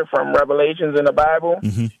Revelator from Revelations in the Bible,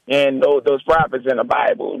 and those prophets in the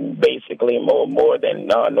Bible, basically more than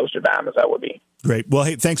Nostradamus I would be. Great. Well,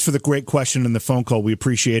 hey, thanks for the great question and the phone call. We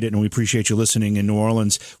appreciate it, and we appreciate you listening in New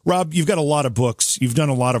Orleans. Rob, you've got a lot of books. You've done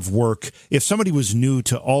a lot of work. If somebody was new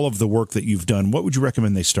to all of the work that you've done, what would you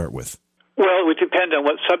recommend they start with? Well, it would depend on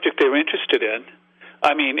what subject they were interested in.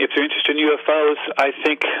 I mean, if they're interested in UFOs, I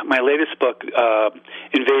think my latest book,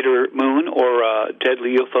 Invader Moon or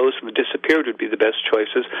Deadly UFOs from the Disappeared, would be the best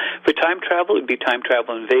choices. For time travel, it would be Time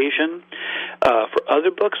Travel Invasion. For other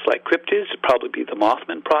books like Cryptids, it would probably be the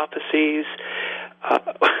Mothman Prophecies.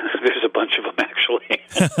 There's a bunch of them, actually.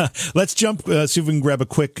 Let's jump, see if we can grab a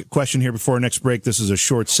quick question here before our next break. This is a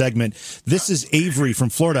short segment. This is Avery from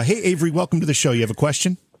Florida. Hey, Avery, welcome to the show. You have a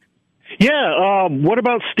question? Yeah, what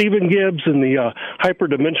about Stephen Gibbs and the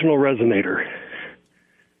hyperdimensional resonator?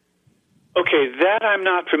 Okay, that I'm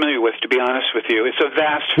not familiar with, to be honest with you. It's a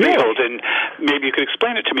vast field, and maybe you could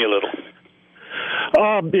explain it to me a little.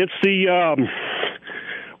 It's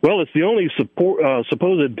the only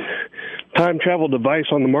supposed time travel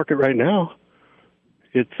device on the market right now.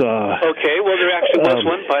 It's okay. Well, there actually was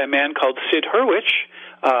one by a man called Sid Hurwitz.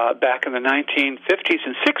 Back in the 1950s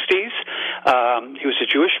and 60s. He was a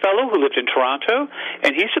Jewish fellow who lived in Toronto,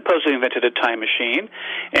 and he supposedly invented a time machine.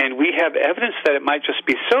 And we have evidence that it might just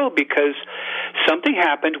be so because something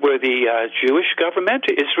happened where the Jewish government,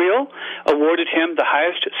 Israel, awarded him the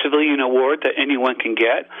highest civilian award that anyone can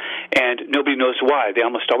get, and nobody knows why. They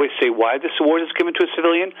almost always say why this award is given to a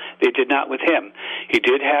civilian. They did not with him. He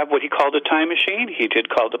did have what he called a time machine. He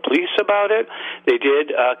did call the police about it. They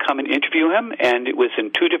did come and interview him, and it was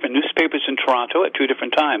in 2 different newspapers in Toronto at 2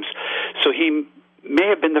 different times. So he may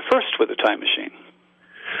have been the first with a time machine.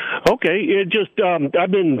 Okay, it just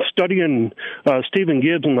I've been studying Stephen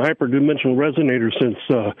Gibbs and the hyperdimensional resonator since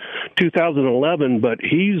 2011, but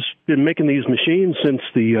he's been making these machines since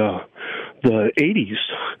the 80s.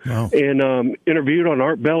 Wow. And interviewed on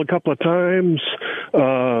Art Bell a couple of times,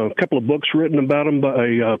 a couple of books written about him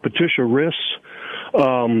by Patricia Riss.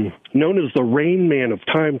 Known as the Rain Man of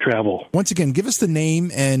time travel. Once again, give us the name,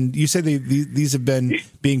 and you say these have been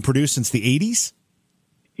being produced since the 80s?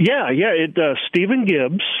 Yeah, it's Stephen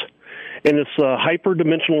Gibbs, and it's a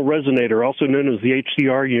hyperdimensional resonator, also known as the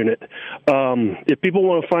HDR unit. If people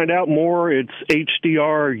want to find out more, it's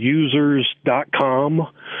hdrusers.com.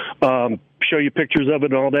 Show you pictures of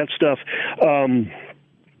it and all that stuff.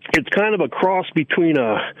 It's kind of a cross between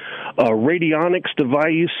a radionics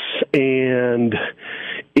device, and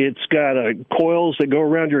it's got coils that go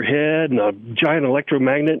around your head, and a giant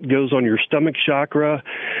electromagnet goes on your stomach chakra,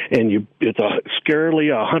 and it's a scarily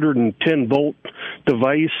 110-volt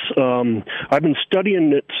device. I've been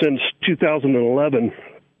studying it since 2011.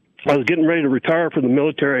 I was getting ready to retire from the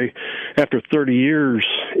military after 30 years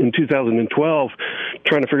in 2012,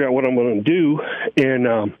 trying to figure out what I'm going to do. And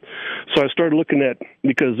so I started looking at,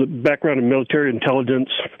 because of background in military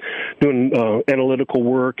intelligence, doing analytical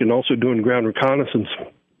work, and also doing ground reconnaissance,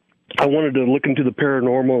 I wanted to look into the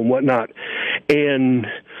paranormal and whatnot. And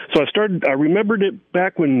so I remembered it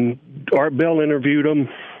back when Art Bell interviewed him,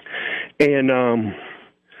 and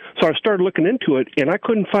so I started looking into it, and I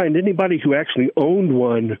couldn't find anybody who actually owned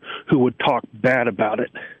one who would talk bad about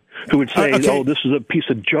it, who would say, "Oh, this is a piece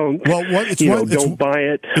of junk. Well, don't buy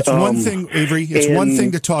it." It's one thing, Avery. It's one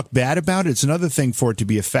thing to talk bad about it. It's another thing for it to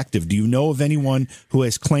be effective. Do you know of anyone who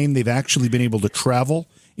has claimed they've actually been able to travel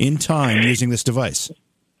in time using this device?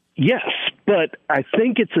 Yes, but I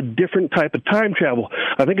think it's a different type of time travel.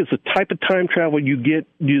 I think it's the type of time travel you get,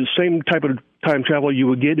 the same type of time travel you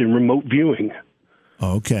would get in remote viewing.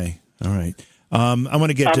 Okay. All right. I'm going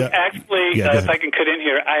to get... actually, if I can cut in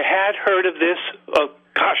here, I had heard of this a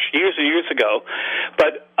years and years ago.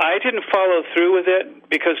 But I didn't follow through with it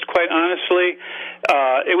because, quite honestly,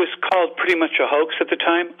 it was called pretty much a hoax at the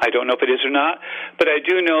time. I don't know if it is or not, but I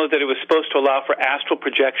do know that it was supposed to allow for astral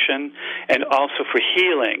projection and also for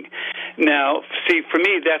healing. Now, see, for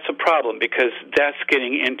me, that's a problem because that's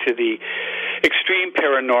getting into the extreme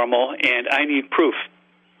paranormal, and I need proof.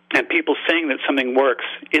 And people saying that something works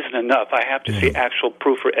isn't enough. I have to see actual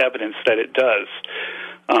proof or evidence that it does.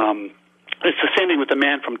 It's the same thing with the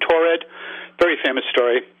man from Taured, very famous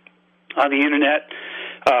story on the internet.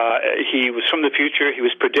 He was from the future. He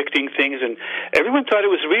was predicting things, and everyone thought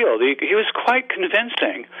it was real. He was quite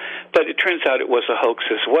convincing, but it turns out it was a hoax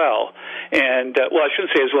as well. And, well, I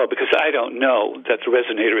shouldn't say as well because I don't know that the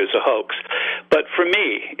resonator is a hoax. But for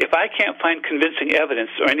me, if I can't find convincing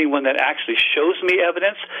evidence or anyone that actually shows me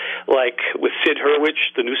evidence, like with Sid Hurwitz,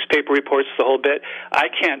 the newspaper reports, the whole bit, I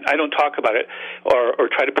don't talk about it or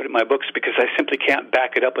try to put it in my books because I simply can't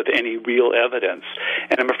back it up with any real evidence.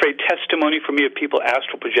 And I'm afraid testimony for me of people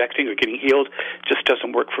astral projecting or getting healed just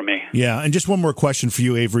doesn't work for me. Yeah, and just one more question for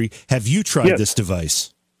you, Avery. Have you tried this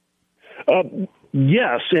device?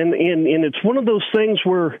 Yes, and it's one of those things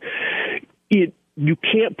where you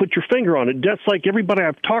can't put your finger on it. That's like everybody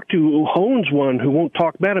I've talked to who owns one who won't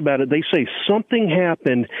talk bad about it. They say something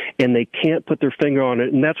happened and they can't put their finger on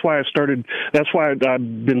it, and that's why I've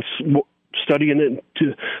been studying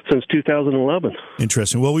it since 2011.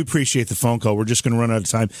 Interesting. Well, we appreciate the phone call. We're just going to run out of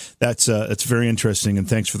time. That's very interesting, and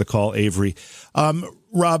thanks for the call, Avery.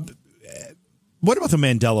 Rob, what about the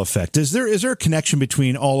Mandela effect? Is there a connection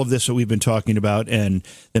between all of this that we've been talking about and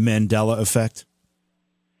the Mandela effect?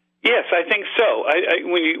 Yes, I think so.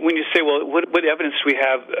 When you say, well, what evidence do we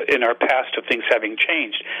have in our past of things having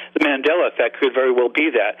changed? The Mandela effect could very well be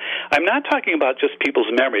that. I'm not talking about just people's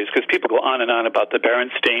memories, because people go on and on about the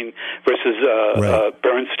Berenstain versus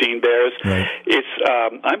Bernstein Bears. Right.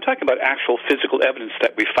 I'm talking about actual physical evidence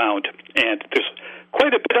that we found, and there's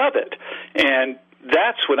quite a bit of it. And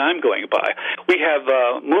that's what I'm going by. We have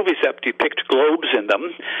movies that depict globes in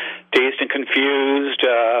them, Dazed and Confused,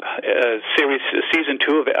 season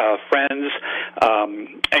 2 of Friends,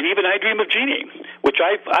 and even I Dream of Jeannie, which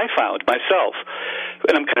I found myself.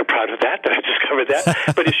 And I'm kind of proud of that I discovered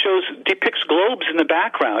that. But it depicts globes in the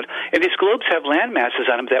background, and these globes have land masses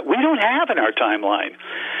on them that we don't have in our timeline.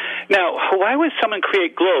 Now, why would someone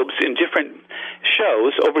create globes in different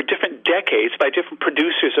shows over different decades by different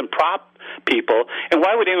producers and prop people, and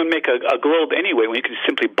why would anyone make a globe anyway when you can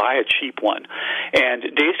simply buy a cheap one? And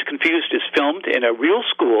Dazed and Confused is filmed in a real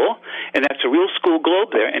school, and that's a real school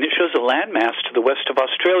globe there, and it shows a landmass to the west of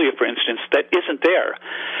Australia, for instance, that isn't there.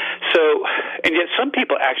 So, and yet some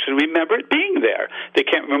people actually remember it being there. They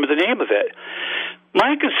can't remember the name of it.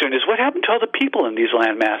 My concern is what happened to all the people in these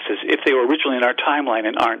land masses if they were originally in our timeline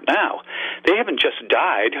and aren't now? They haven't just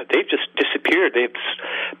died. They've just disappeared. They've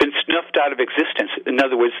been snuffed out of existence. In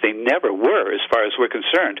other words, they never were, as far as we're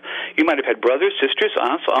concerned. You might have had brothers, sisters,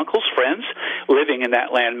 aunts, uncles, friends living in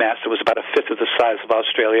that land mass that was about a fifth of the size of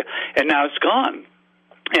Australia, and now it's gone.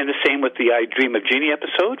 And the same with the I Dream of Jeannie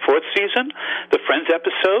episode, 4th season, the Friends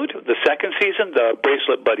episode, the 2nd season, the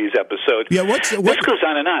Bracelet Buddies episode. Yeah, this goes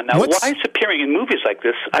on and on. Now, why it's appearing in movies like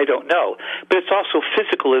this, I don't know. But it's also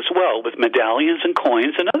physical as well, with medallions and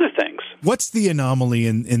coins and other things. What's the anomaly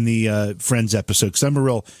in the Friends episode? Because I'm a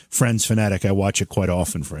real Friends fanatic. I watch it quite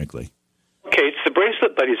often, frankly. Okay, it's the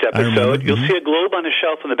Bracelet Buddies episode. You'll see a globe on a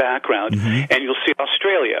shelf in the background, and you'll see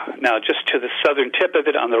Australia. Now, just to the southern tip of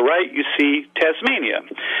it on the right, you see Tasmania.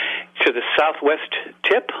 To the southwest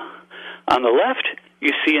tip on the left,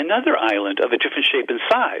 you see another island of a different shape and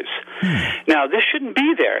size. Now, this shouldn't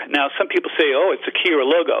be there. Now, some people say, oh, it's a key or a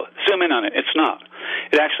logo. Zoom in on it. It's not.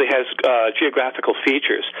 It actually has geographical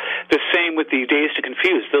features. The same with the Dazed and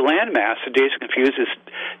Confused. The landmass of Dazed and Confused is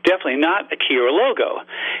definitely not a key or a logo.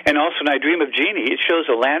 And also in I Dream of Jeannie, it shows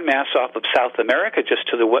a landmass off of South America, just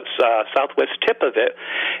to the southwest tip of it.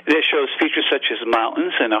 It shows features such as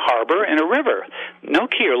mountains and a harbor and a river. No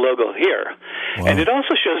key or logo here. Wow. And it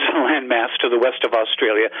also shows a landmass to the west of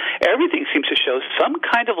Australia. Everything seems to show some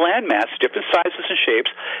kind of landmass, different sizes and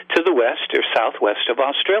shapes, to the west or southwest of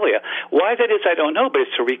Australia. Why that is, I don't know, but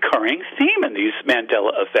it's a recurring theme in these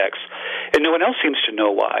Mandela effects, and no one else seems to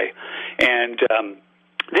know why. And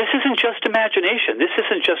this isn't just imagination. This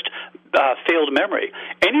isn't just failed memory.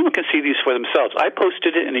 Anyone can see these for themselves. I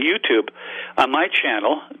posted it in a YouTube on my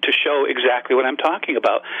channel to show exactly what I'm talking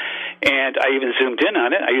about. And I even zoomed in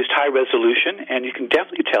on it. I used high resolution, and you can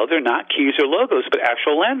definitely tell they're not keys or logos, but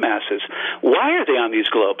actual land masses. Why are they on these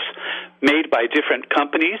globes? Made by different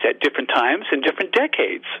companies at different times in different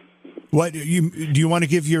decades. Do you want to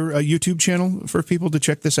give your YouTube channel for people to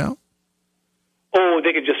check this out? Oh, Oh,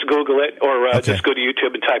 they can just Google it or just go to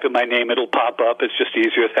YouTube and type in my name. It'll pop up. It's just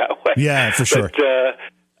easier that way. Yeah, for sure. But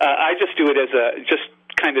I just do it as just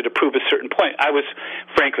kind of to prove a certain point. I was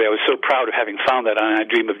so proud of having found that on I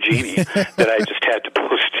Dream of Jeannie that I just had to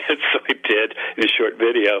post it, so I did in a short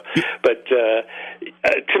video. But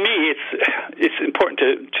to me, it's important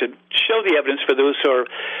to show the evidence for those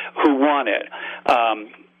who want it.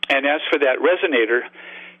 And as for that resonator,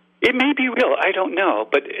 it may be real. I don't know.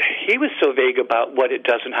 But he was so vague about what it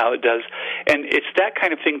does and how it does. And it's that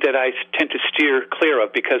kind of thing that I tend to steer clear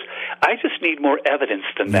of because I just need more evidence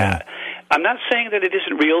than that. I'm not saying that it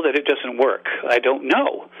isn't real, that it doesn't work. I don't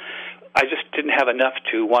know. I just didn't have enough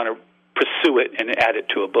to want to pursue it and add it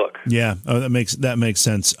to a book. Yeah, that makes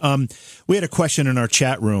sense. We had a question in our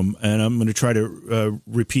chat room, and I'm going to try to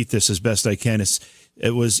repeat this as best I can.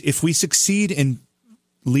 It was, if we succeed in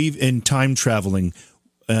time traveling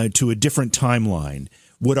to a different timeline,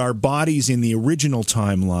 would our bodies in the original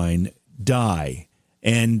timeline die?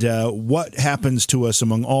 And what happens to us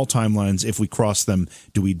among all timelines if we cross them?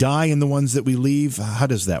 Do we die in the ones that we leave? How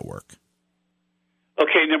does that work?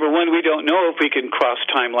 Okay, number one, we don't know if we can cross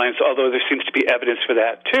timelines, although there seems to be evidence for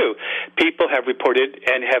that, too. People have reported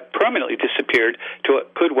and have permanently disappeared to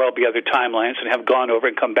what could well be other timelines and have gone over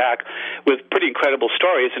and come back with pretty incredible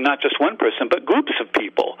stories, and not just one person, but groups of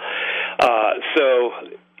people. So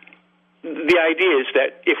the idea is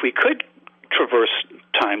that if we could traverse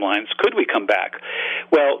timelines, could we come back?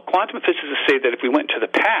 Well, quantum physicists say that if we went to the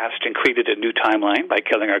past and created a new timeline by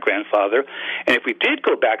killing our grandfather, and if we did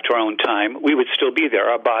go back to our own time, we would still be there.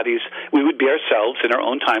 Our bodies, we would be ourselves in our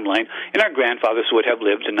own timeline, and our grandfathers would have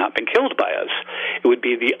lived and not been killed by us. It would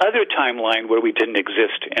be the other timeline where we didn't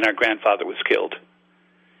exist and our grandfather was killed.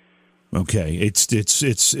 Okay,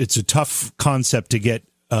 it's a tough concept to get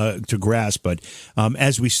to grasp, but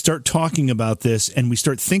as we start talking about this and we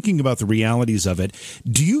start thinking about the realities of it,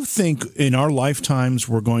 do you think in our lifetimes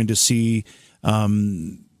we're going to see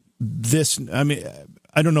this? I mean,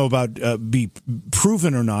 I don't know about be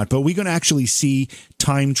proven or not, but are we going to actually see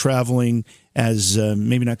time traveling as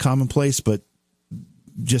maybe not commonplace, but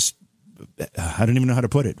just, I don't even know how to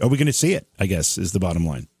put it. Are we going to see it, I guess, is the bottom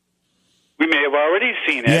line. We may have already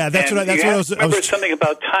seen it. Yeah, that's what I was. Remember something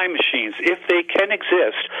about time machines. If they can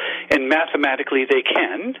exist, and mathematically they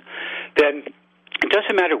can, then it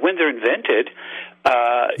doesn't matter when they're invented.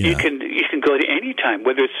 You can go to any time,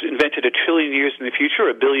 whether it's invented 1 trillion years in the future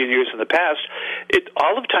or 1 billion years in the past.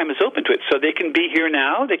 All of time is open to it. So they can be here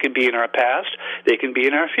now, they can be in our past, they can be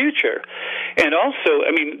in our future. And also,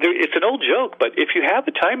 I mean, it's an old joke, but if you have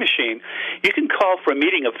a time machine, you can call for a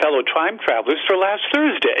meeting of fellow time travelers for last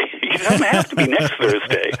Thursday. It doesn't have to be next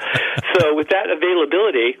Thursday. So with that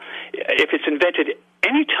availability, if it's invented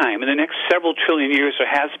any time in the next several trillion years, or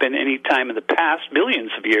has been any time in the past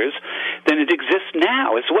billions of years, then it exists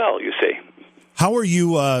now as well, you see. How are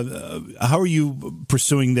you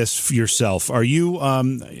pursuing this for yourself? Are you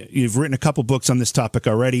you've written a couple books on this topic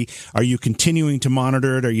already. Are you continuing to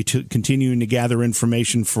monitor it? Are you continuing to gather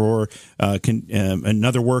information for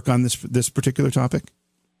another work on this particular topic?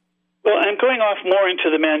 Well, I'm going off more into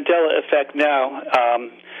the Mandela effect now.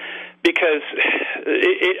 Because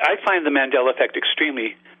I find the Mandela effect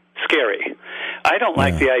extremely scary. I don't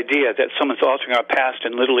like the idea that someone's altering our past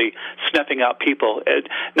and literally snuffing out people,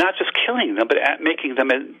 not just killing them, but making them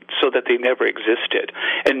so that they never existed,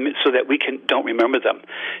 and so that we don't remember them.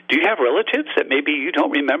 Do you have relatives that maybe you don't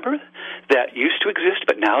remember that used to exist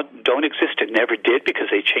but now don't exist and never did because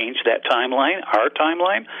they changed that timeline, our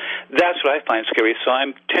timeline? That's what I find scary, so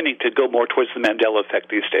I'm tending to go more towards the Mandela effect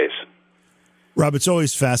these days. Rob, it's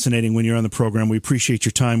always fascinating when you're on the program. We appreciate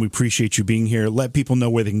your time. We appreciate you being here. Let people know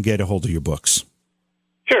where they can get a hold of your books.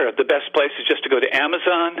 Sure. The best place is just to go to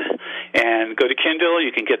Amazon and go to Kindle.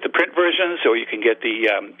 You can get the print versions, or you can get the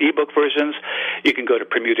ebook versions. You can go to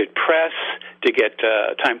Permuted Press to get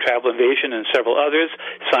Time Travel Invasion and several others,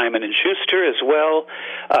 Simon & Schuster as well.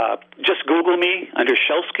 Just Google me under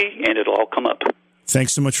Shelsky, and it'll all come up.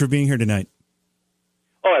 Thanks so much for being here tonight.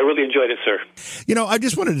 Oh, I really enjoyed it, sir. You know, I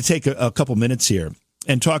just wanted to take a couple minutes here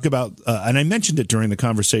and talk about, and I mentioned it during the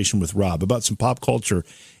conversation with Rob, about some pop culture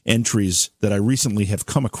entries that I recently have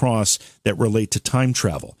come across that relate to time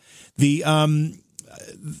travel. The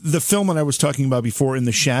film that I was talking about before, In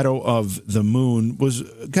the Shadow of the Moon, was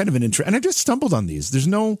kind of an interest, and I just stumbled on these.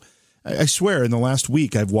 I swear, in the last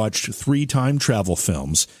week, I've watched 3 time travel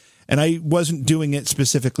films, and I wasn't doing it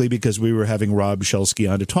specifically because we were having Rob Shelsky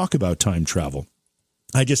on to talk about time travel.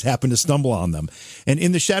 I just happened to stumble on them. And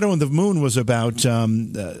In the Shadow of the Moon was about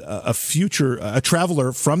a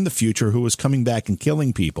traveler from the future who was coming back and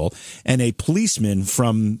killing people, and a policeman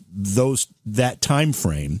from that time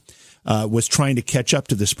frame was trying to catch up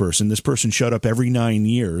to this person. This person showed up every 9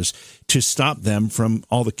 years to stop them from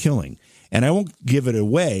all the killing. And I won't give it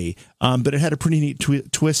away, but it had a pretty neat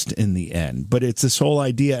twist in the end. But it's this whole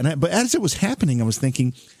idea. But as it was happening, I was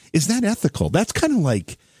thinking, is that ethical? That's kind of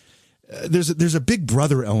like there's a big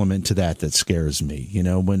brother element to that scares me. You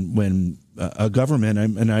know, when a government,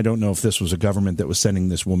 and I don't know if this was a government that was sending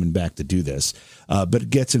this woman back to do this, but it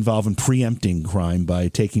gets involved in preempting crime by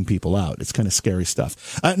taking people out. It's kind of scary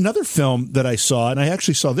stuff. Another film that I saw, and I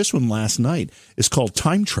actually saw this one last night, is called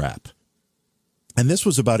Time Trap. And this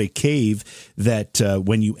was about a cave that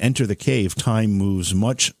when you enter the cave, time moves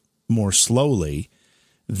much more slowly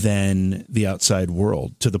than the outside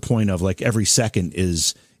world, to the point of like every second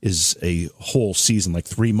is a whole season, like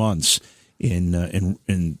 3 months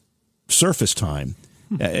in surface time.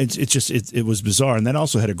 It was bizarre, and that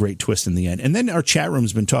also had a great twist in the end. And then our chat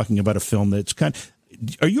room's been talking about a film that's kind of.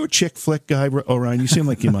 Are you a chick flick guy, Orion? You seem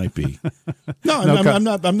like you might be. No, I'm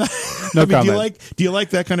not. No, I mean, do you like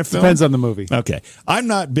that kind of film? Depends on the movie. Okay, I'm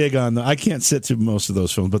not big on I can't sit through most of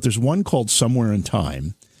those films, but there's one called Somewhere in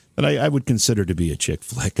Time that I would consider to be a chick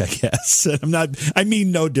flick, I guess. I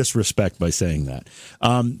mean no disrespect by saying that,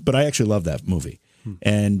 but I actually love that movie,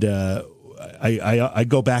 and I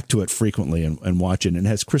go back to it frequently and watch it. And it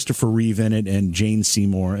has Christopher Reeve in it and Jane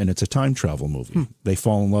Seymour, and it's a time travel movie. They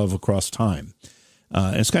fall in love across time.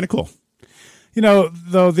 And it's kind of cool. You know,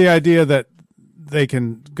 though, the idea that they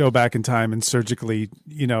can go back in time and surgically,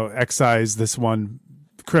 excise this one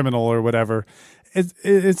criminal or whatever,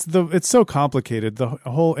 it's so complicated. The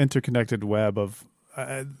whole interconnected web of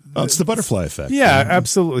it's the butterfly effect. Yeah,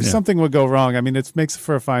 absolutely. Yeah. Something would go wrong. I mean, it makes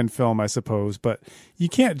for a fine film, I suppose, but you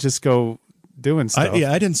can't just go doing stuff.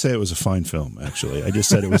 I didn't say it was a fine film, actually. I just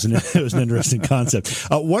said it was an interesting concept.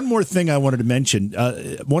 One more thing I wanted to mention.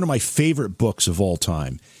 One of my favorite books of all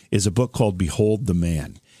time is a book called Behold the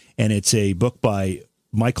Man. And it's a book by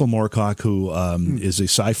Michael Moorcock, who is a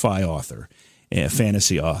sci-fi author, a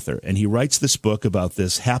fantasy author. And he writes this book about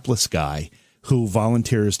this hapless guy who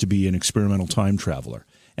volunteers to be an experimental time traveler.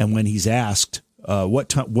 And when he's asked, what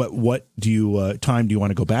time do you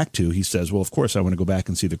want to go back to? He says, well, of course, I want to go back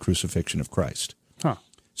and see the crucifixion of Christ. Huh.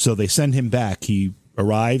 So they send him back. He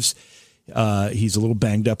arrives. He's a little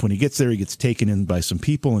banged up when he gets there. He gets taken in by some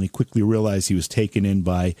people, and he quickly realized he was taken in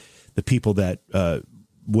by the people that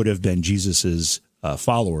would have been Jesus's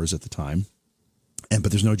followers at the time.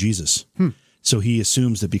 But there's no Jesus. So he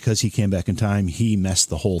assumes that because he came back in time, he messed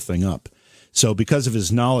the whole thing up. So because of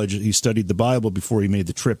his knowledge, he studied the Bible before he made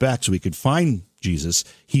the trip back so he could find Jesus.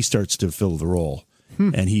 He starts to fill the role,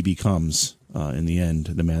 and he becomes, in the end,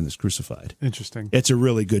 the man that's crucified. Interesting. It's a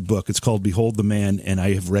really good book. It's called Behold the Man, and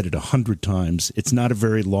I have read it 100 times. It's not a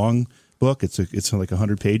very long book. It's like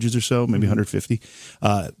 100 pages or so, maybe 150,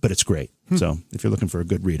 but it's great. So if you're looking for a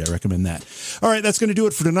good read, I recommend that. All right, that's going to do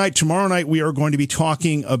it for tonight. Tomorrow night, we are going to be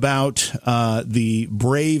talking about the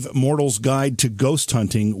Brave Mortal's Guide to Ghost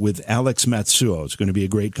Hunting with Alex Matsuo. It's going to be a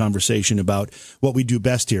great conversation about what we do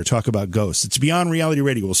best here, talk about ghosts. It's Beyond Reality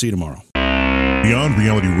Radio. We'll see you tomorrow. Beyond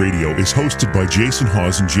Reality Radio is hosted by Jason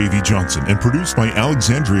Hawes and J.V. Johnson and produced by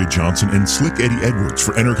Alexandria Johnson and Slick Eddie Edwards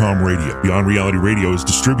for Entercom Radio. Beyond Reality Radio is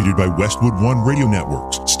distributed by Westwood One Radio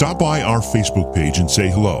Networks. Stop by our Facebook page and say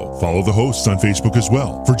hello. Follow the hosts on Facebook as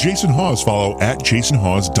well. For Jason Hawes, follow at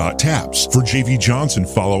jasonhawes.taps. For J.V. Johnson,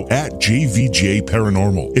 follow at JVJ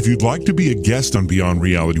Paranormal. If you'd like to be a guest on Beyond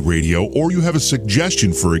Reality Radio or you have a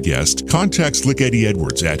suggestion for a guest, contact Slick Eddie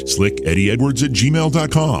Edwards at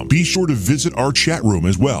slickeddieedwards@gmail.com. Be sure to visit our chat room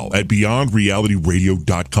as well at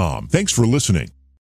beyondrealityradio.com. Thanks for listening.